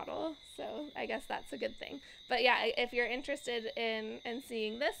lizard model. So I guess that's a good thing. But yeah, if you're interested in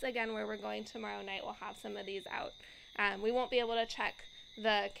seeing this, again, where we're going tomorrow night, we'll have some of these out. We won't be able to check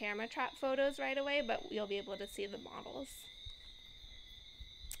the camera trap photos right away, but you'll be able to see the models.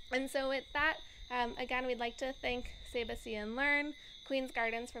 And so with that, again, we'd like to thank Ceiba See and Learn, Queen's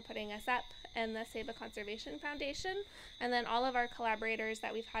Gardens for putting us up, and the Ceiba Conservation Foundation, and then all of our collaborators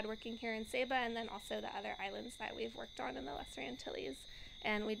that we've had working here in Ceiba, and then also the other islands that we've worked on in the Lesser Antilles.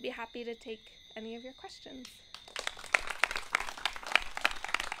 And we'd be happy to take any of your questions.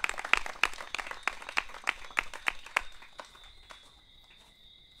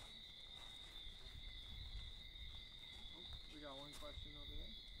 We got one question over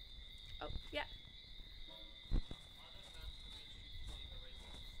there. Oh, yeah.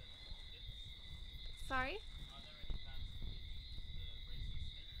 Sorry?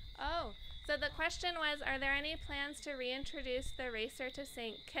 Oh, so the question was, are there any plans to reintroduce the racer to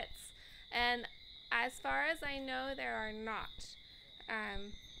St. Kitts? And as far as I know, there are not.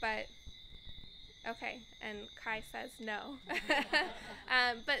 But, okay, and Kai says no.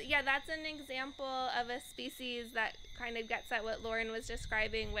 But yeah, that's an example of a species that kind of gets at what Lauren was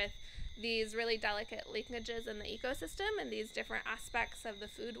describing with these really delicate linkages in the ecosystem and these different aspects of the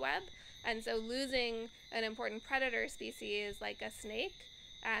food web. And so losing an important predator species like a snake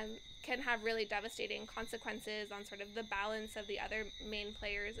can have really devastating consequences on sort of the balance of the other main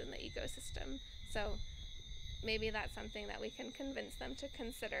players in the ecosystem. So maybe that's something that we can convince them to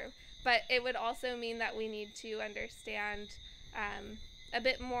consider. But it would also mean that we need to understand a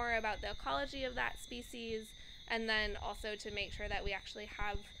bit more about the ecology of that species, and then also to make sure that we actually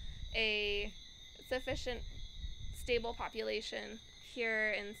have a sufficient stable population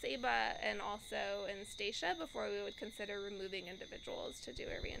here in Saba and also in Statia before we would consider removing individuals to do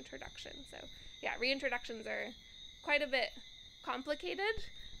a reintroduction. So yeah, reintroductions are quite a bit complicated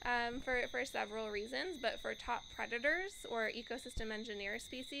for several reasons, but for top predators or ecosystem engineer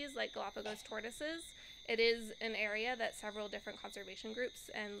species like Galapagos tortoises, it is an area that several different conservation groups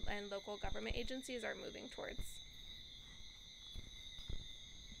and local government agencies are moving towards.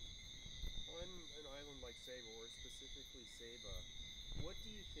 On an island like Saba, or specifically Saba, what do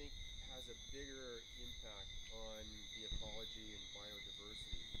you think has a bigger impact on the ecology and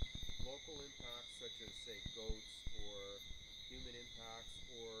biodiversity? Local impacts such as, say, goats, or human impacts,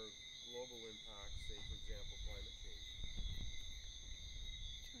 or global impacts, say, for example, climate change?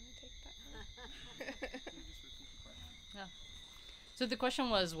 Do you want to take that? Can you just repeat the question? Yeah. So the question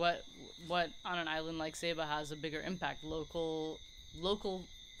was what on an island like Saba has a bigger impact? Local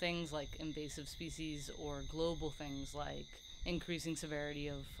things like invasive species, or global things like increasing severity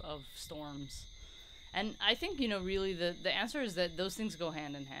of storms? And I think, really the answer is that those things go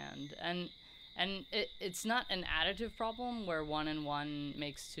hand in hand. And it's not an additive problem where 1 and 1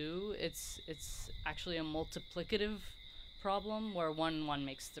 makes 2. It's actually a multiplicative problem where 1 and 1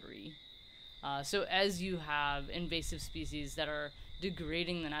 makes 3. So as you have invasive species that are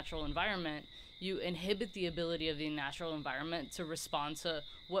degrading the natural environment, you inhibit the ability of the natural environment to respond to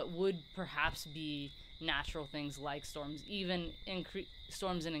what would perhaps be natural things like storms, even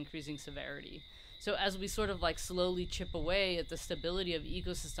storms in increasing severity. So as we sort of like slowly chip away at the stability of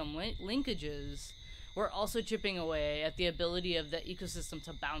ecosystem linkages, we're also chipping away at the ability of the ecosystem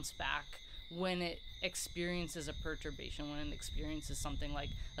to bounce back when it experiences a perturbation, when it experiences something like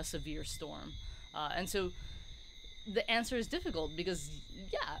a severe storm. And so the answer is difficult because,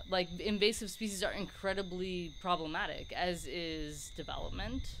 yeah, like invasive species are incredibly problematic, as is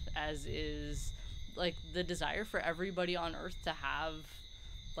development, as is like the desire for everybody on Earth to have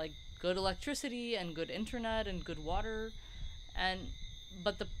like good electricity and good internet and good water.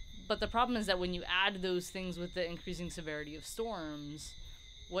 But the problem is that when you add those things with the increasing severity of storms,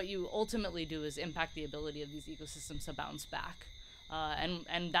 what you ultimately do is impact the ability of these ecosystems to bounce back.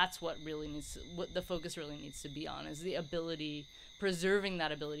 And that's what the focus really needs to be on, is the ability, preserving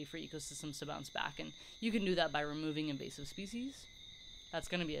that ability for ecosystems to bounce back. And you can do that by removing invasive species. That's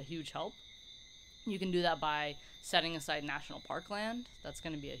going to be a huge help. You can do that by setting aside national park land. That's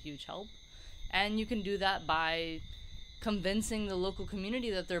going to be a huge help. And you can do that by convincing the local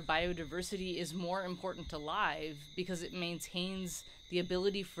community that their biodiversity is more important to live because it maintains the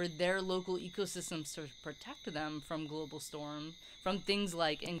ability for their local ecosystems to protect them from global storm, from things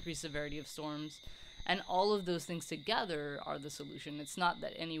like increased severity of storms. And all of those things together are the solution. It's not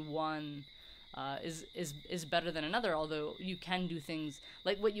that any one is better than another, although you can do things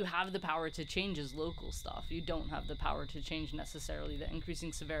like what you have the power to change is local stuff. You don't have the power to change necessarily the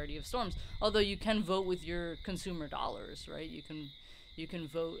increasing severity of storms, although you can vote with your consumer dollars, right? You can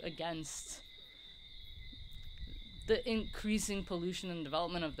vote against the increasing pollution and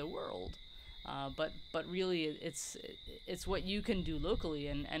development of the world. But really it's what you can do locally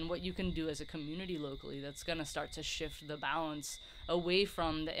and what you can do as a community locally that's going to start to shift the balance away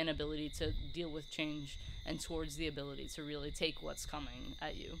from the inability to deal with change and towards the ability to really take what's coming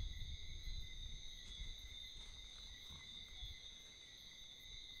at you.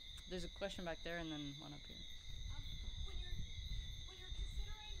 There's a question back there and then one up here. When you're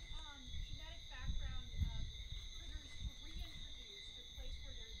considering genetic background of critters to reintroduce to a place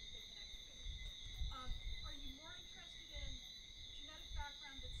where they can excavate, are you more interested in genetic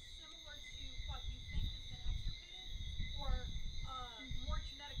background that's similar to what you think has been extirpated, or more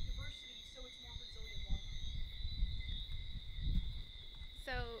genetic diversity so it's more resilient long term?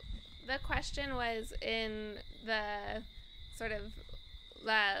 So the question was in the sort of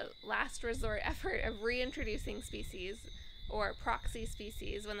the last resort effort of reintroducing species or proxy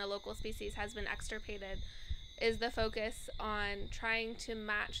species when the local species has been extirpated, is the focus on trying to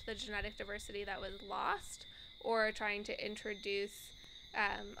match the genetic diversity that was lost, or trying to introduce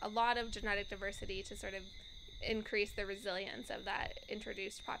a lot of genetic diversity to sort of increase the resilience of that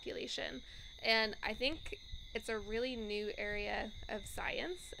introduced population? And I think it's a really new area of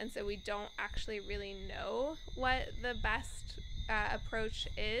science, and so we don't actually really know what the best approach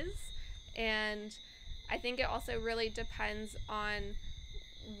is. And I think it also really depends on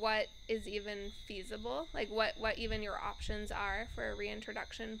what is even feasible, like what even your options are for a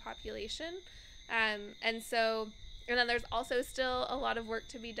reintroduction population. And then there's also still a lot of work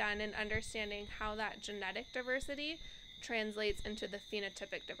to be done in understanding how that genetic diversity translates into the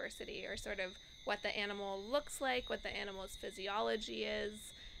phenotypic diversity, or sort of what the animal looks like, what the animal's physiology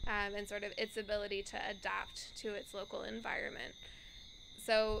is, and sort of its ability to adapt to its local environment.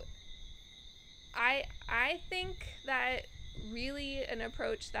 So I think that really an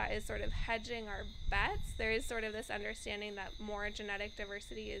approach that is sort of hedging our bets, there is sort of this understanding that more genetic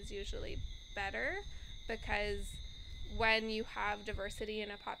diversity is usually better, because when you have diversity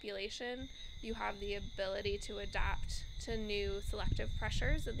in a population, you have the ability to adapt to new selective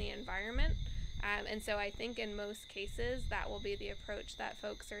pressures in the environment. And so I think in most cases that will be the approach that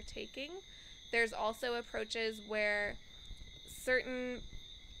folks are taking. There's also approaches where certain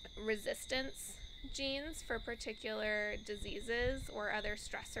resistance genes for particular diseases or other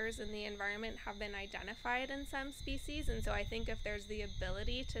stressors in the environment have been identified in some species. And so I think if there's the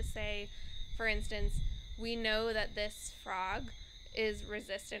ability to say, for instance, we know that this frog is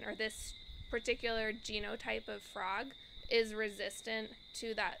resistant, or this particular genotype of frog is resistant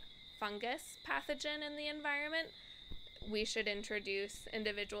to that fungus pathogen in the environment, we should introduce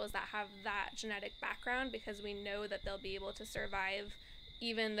individuals that have that genetic background, because we know that they'll be able to survive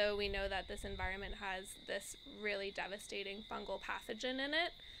even though we know that this environment has this really devastating fungal pathogen in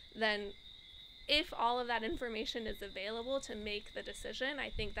it. Then if all of that information is available to make the decision, I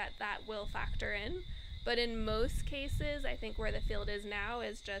think that that will factor in. But in most cases, I think where the field is now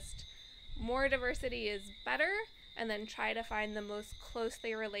is just more diversity is better, and then try to find the most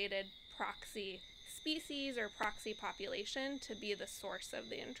closely related proxy species or proxy population to be the source of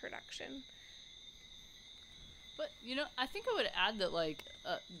the introduction. But, I think I would add that, like,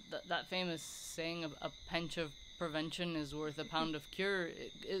 that famous saying of a pinch of prevention is worth a pound of cure,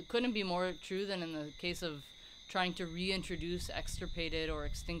 it couldn't be more true than in the case of trying to reintroduce extirpated or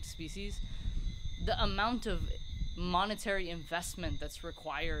extinct species. The amount of monetary investment that's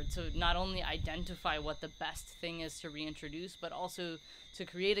required to not only identify what the best thing is to reintroduce, but also to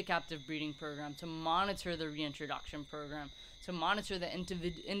create a captive breeding program, to monitor the reintroduction program, to monitor the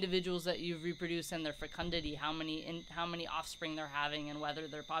individuals that you've reproduced and their fecundity, how many offspring they're having, and whether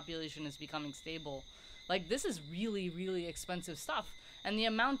their population is becoming stable. Like, this is really, really expensive stuff, and the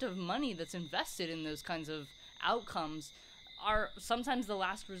amount of money that's invested in those kinds of outcomes are sometimes the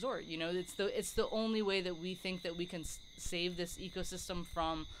last resort. It's the only way that we think that we can save this ecosystem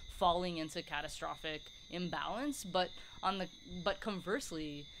from falling into catastrophic imbalance. But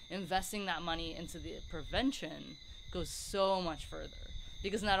conversely, investing that money into the prevention goes so much further,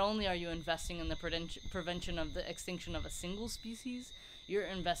 because not only are you investing in the prevention of the extinction of a single species, you're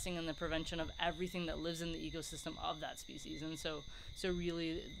investing in the prevention of everything that lives in the ecosystem of that species. And so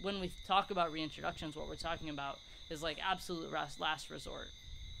really, when we talk about reintroductions, what we're talking about is like absolute last resort.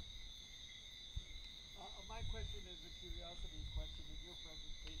 My question is a curiosity question. In your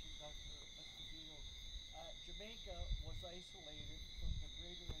presentation, Dr. Esposito, Jamaica was isolated from the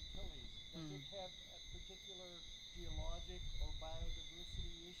Greater Antilles. Does it have a particular geologic or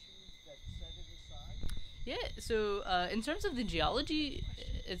biodiversity issues that set it aside? Yeah, so in terms of the geology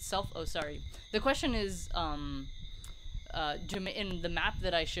itself, the question is, in the map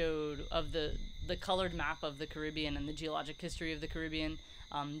that I showed of the colored map of the Caribbean and the geologic history of the Caribbean,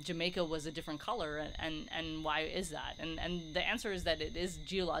 Jamaica was a different color, and why is that? And the answer is that it is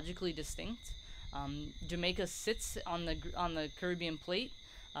geologically distinct. Jamaica sits on the Caribbean plate,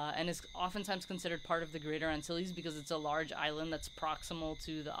 and is oftentimes considered part of the Greater Antilles because it's a large island that's proximal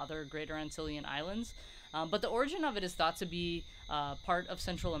to the other Greater Antillean islands. But the origin of it is thought to be part of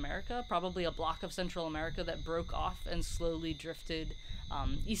Central America, probably a block of Central America that broke off and slowly drifted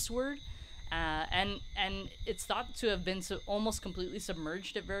eastward. And it's thought to have been almost completely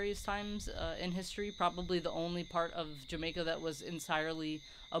submerged at various times in history. Probably the only part of Jamaica that was entirely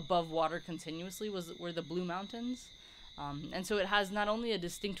above water continuously were the Blue Mountains. And so it has not only a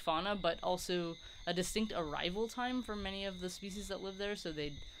distinct fauna, but also a distinct arrival time for many of the species that live there. So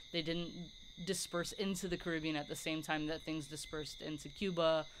they didn't disperse into the Caribbean at the same time that things dispersed into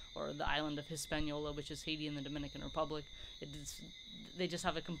Cuba or the island of Hispaniola, which is Haiti and the Dominican Republic. They just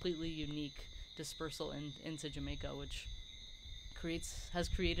have a completely unique dispersal into Jamaica, which has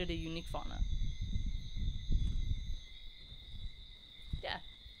created a unique fauna. Yeah.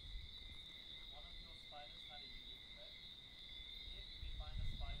 One of your spiders had a unique threat. If we find a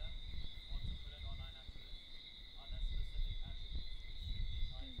spider, want to put it on our naturalist, are there specific attributes we should be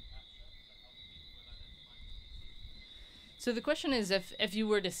trying to capture to help people with identifying species? So the question is, if you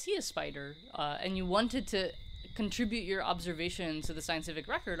were to see a spider and you wanted to contribute your observation to the scientific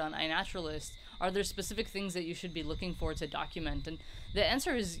record on iNaturalist, are there specific things that you should be looking for to document? And the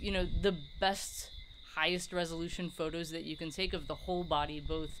answer is, the best, highest resolution photos that you can take of the whole body,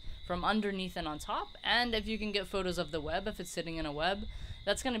 both from underneath and on top. And if you can get photos of the web, if it's sitting in a web,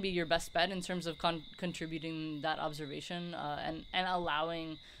 that's going to be your best bet in terms of contributing that observation, and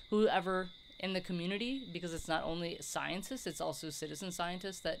allowing whoever in the community, because it's not only scientists, it's also citizen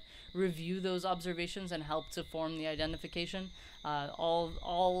scientists that review those observations and help to form the identification.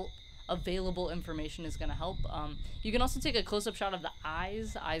 All available information is going to help. You can also take a close-up shot of the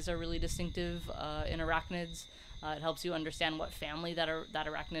eyes. Eyes are really distinctive in arachnids. It helps you understand what family that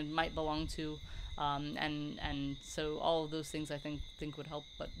arachnid might belong to. And so all of those things I think would help.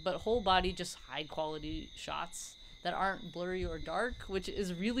 But whole body, just high quality shots that aren't blurry or dark, which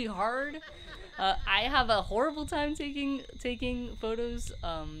is really hard. I have a horrible time taking photos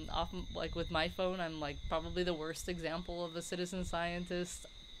with my phone. I'm like probably the worst example of a citizen scientist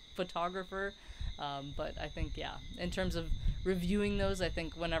photographer. But I think, yeah, in terms of reviewing those, I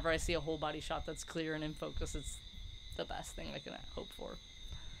think whenever I see a whole body shot that's clear and in focus, it's the best thing I can hope for.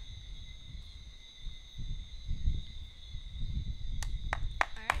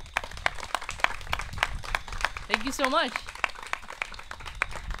 Thank you so much.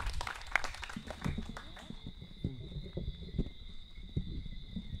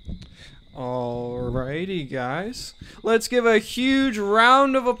 Alrighty, guys. Let's give a huge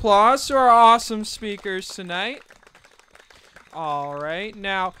round of applause to our awesome speakers tonight. All right.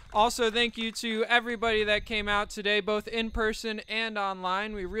 Now, also thank you to everybody that came out today, both in person and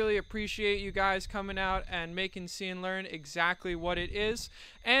online. We really appreciate you guys coming out and making See and Learn exactly what it is.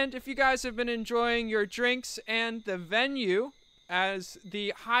 And if you guys have been enjoying your drinks and the venue as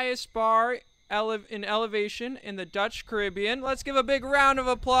the highest bar in elevation in the Dutch Caribbean, let's give a big round of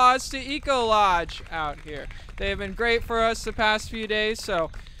applause to Eco Lodge out here. They have been great for us the past few days,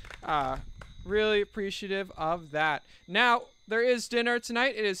 so really appreciative of that. Now, there is dinner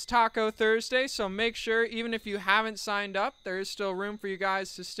tonight. It is Taco Thursday, so make sure, even if you haven't signed up, there is still room for you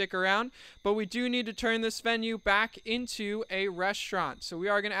guys to stick around. But we do need to turn this venue back into a restaurant. So we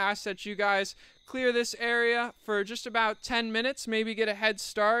are going to ask that you guys clear this area for just about 10 minutes, maybe get a head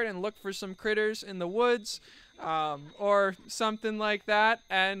start and look for some critters in the woods, or something like that,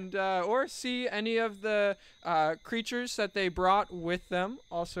 and or see any of the creatures that they brought with them.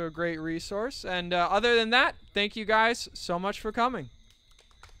 Also a great resource. And other than that, thank you guys so much for coming.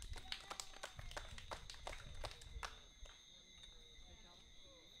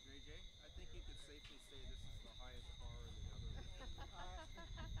 JJ, I think you could safely say this is the highest bar in the Netherlands.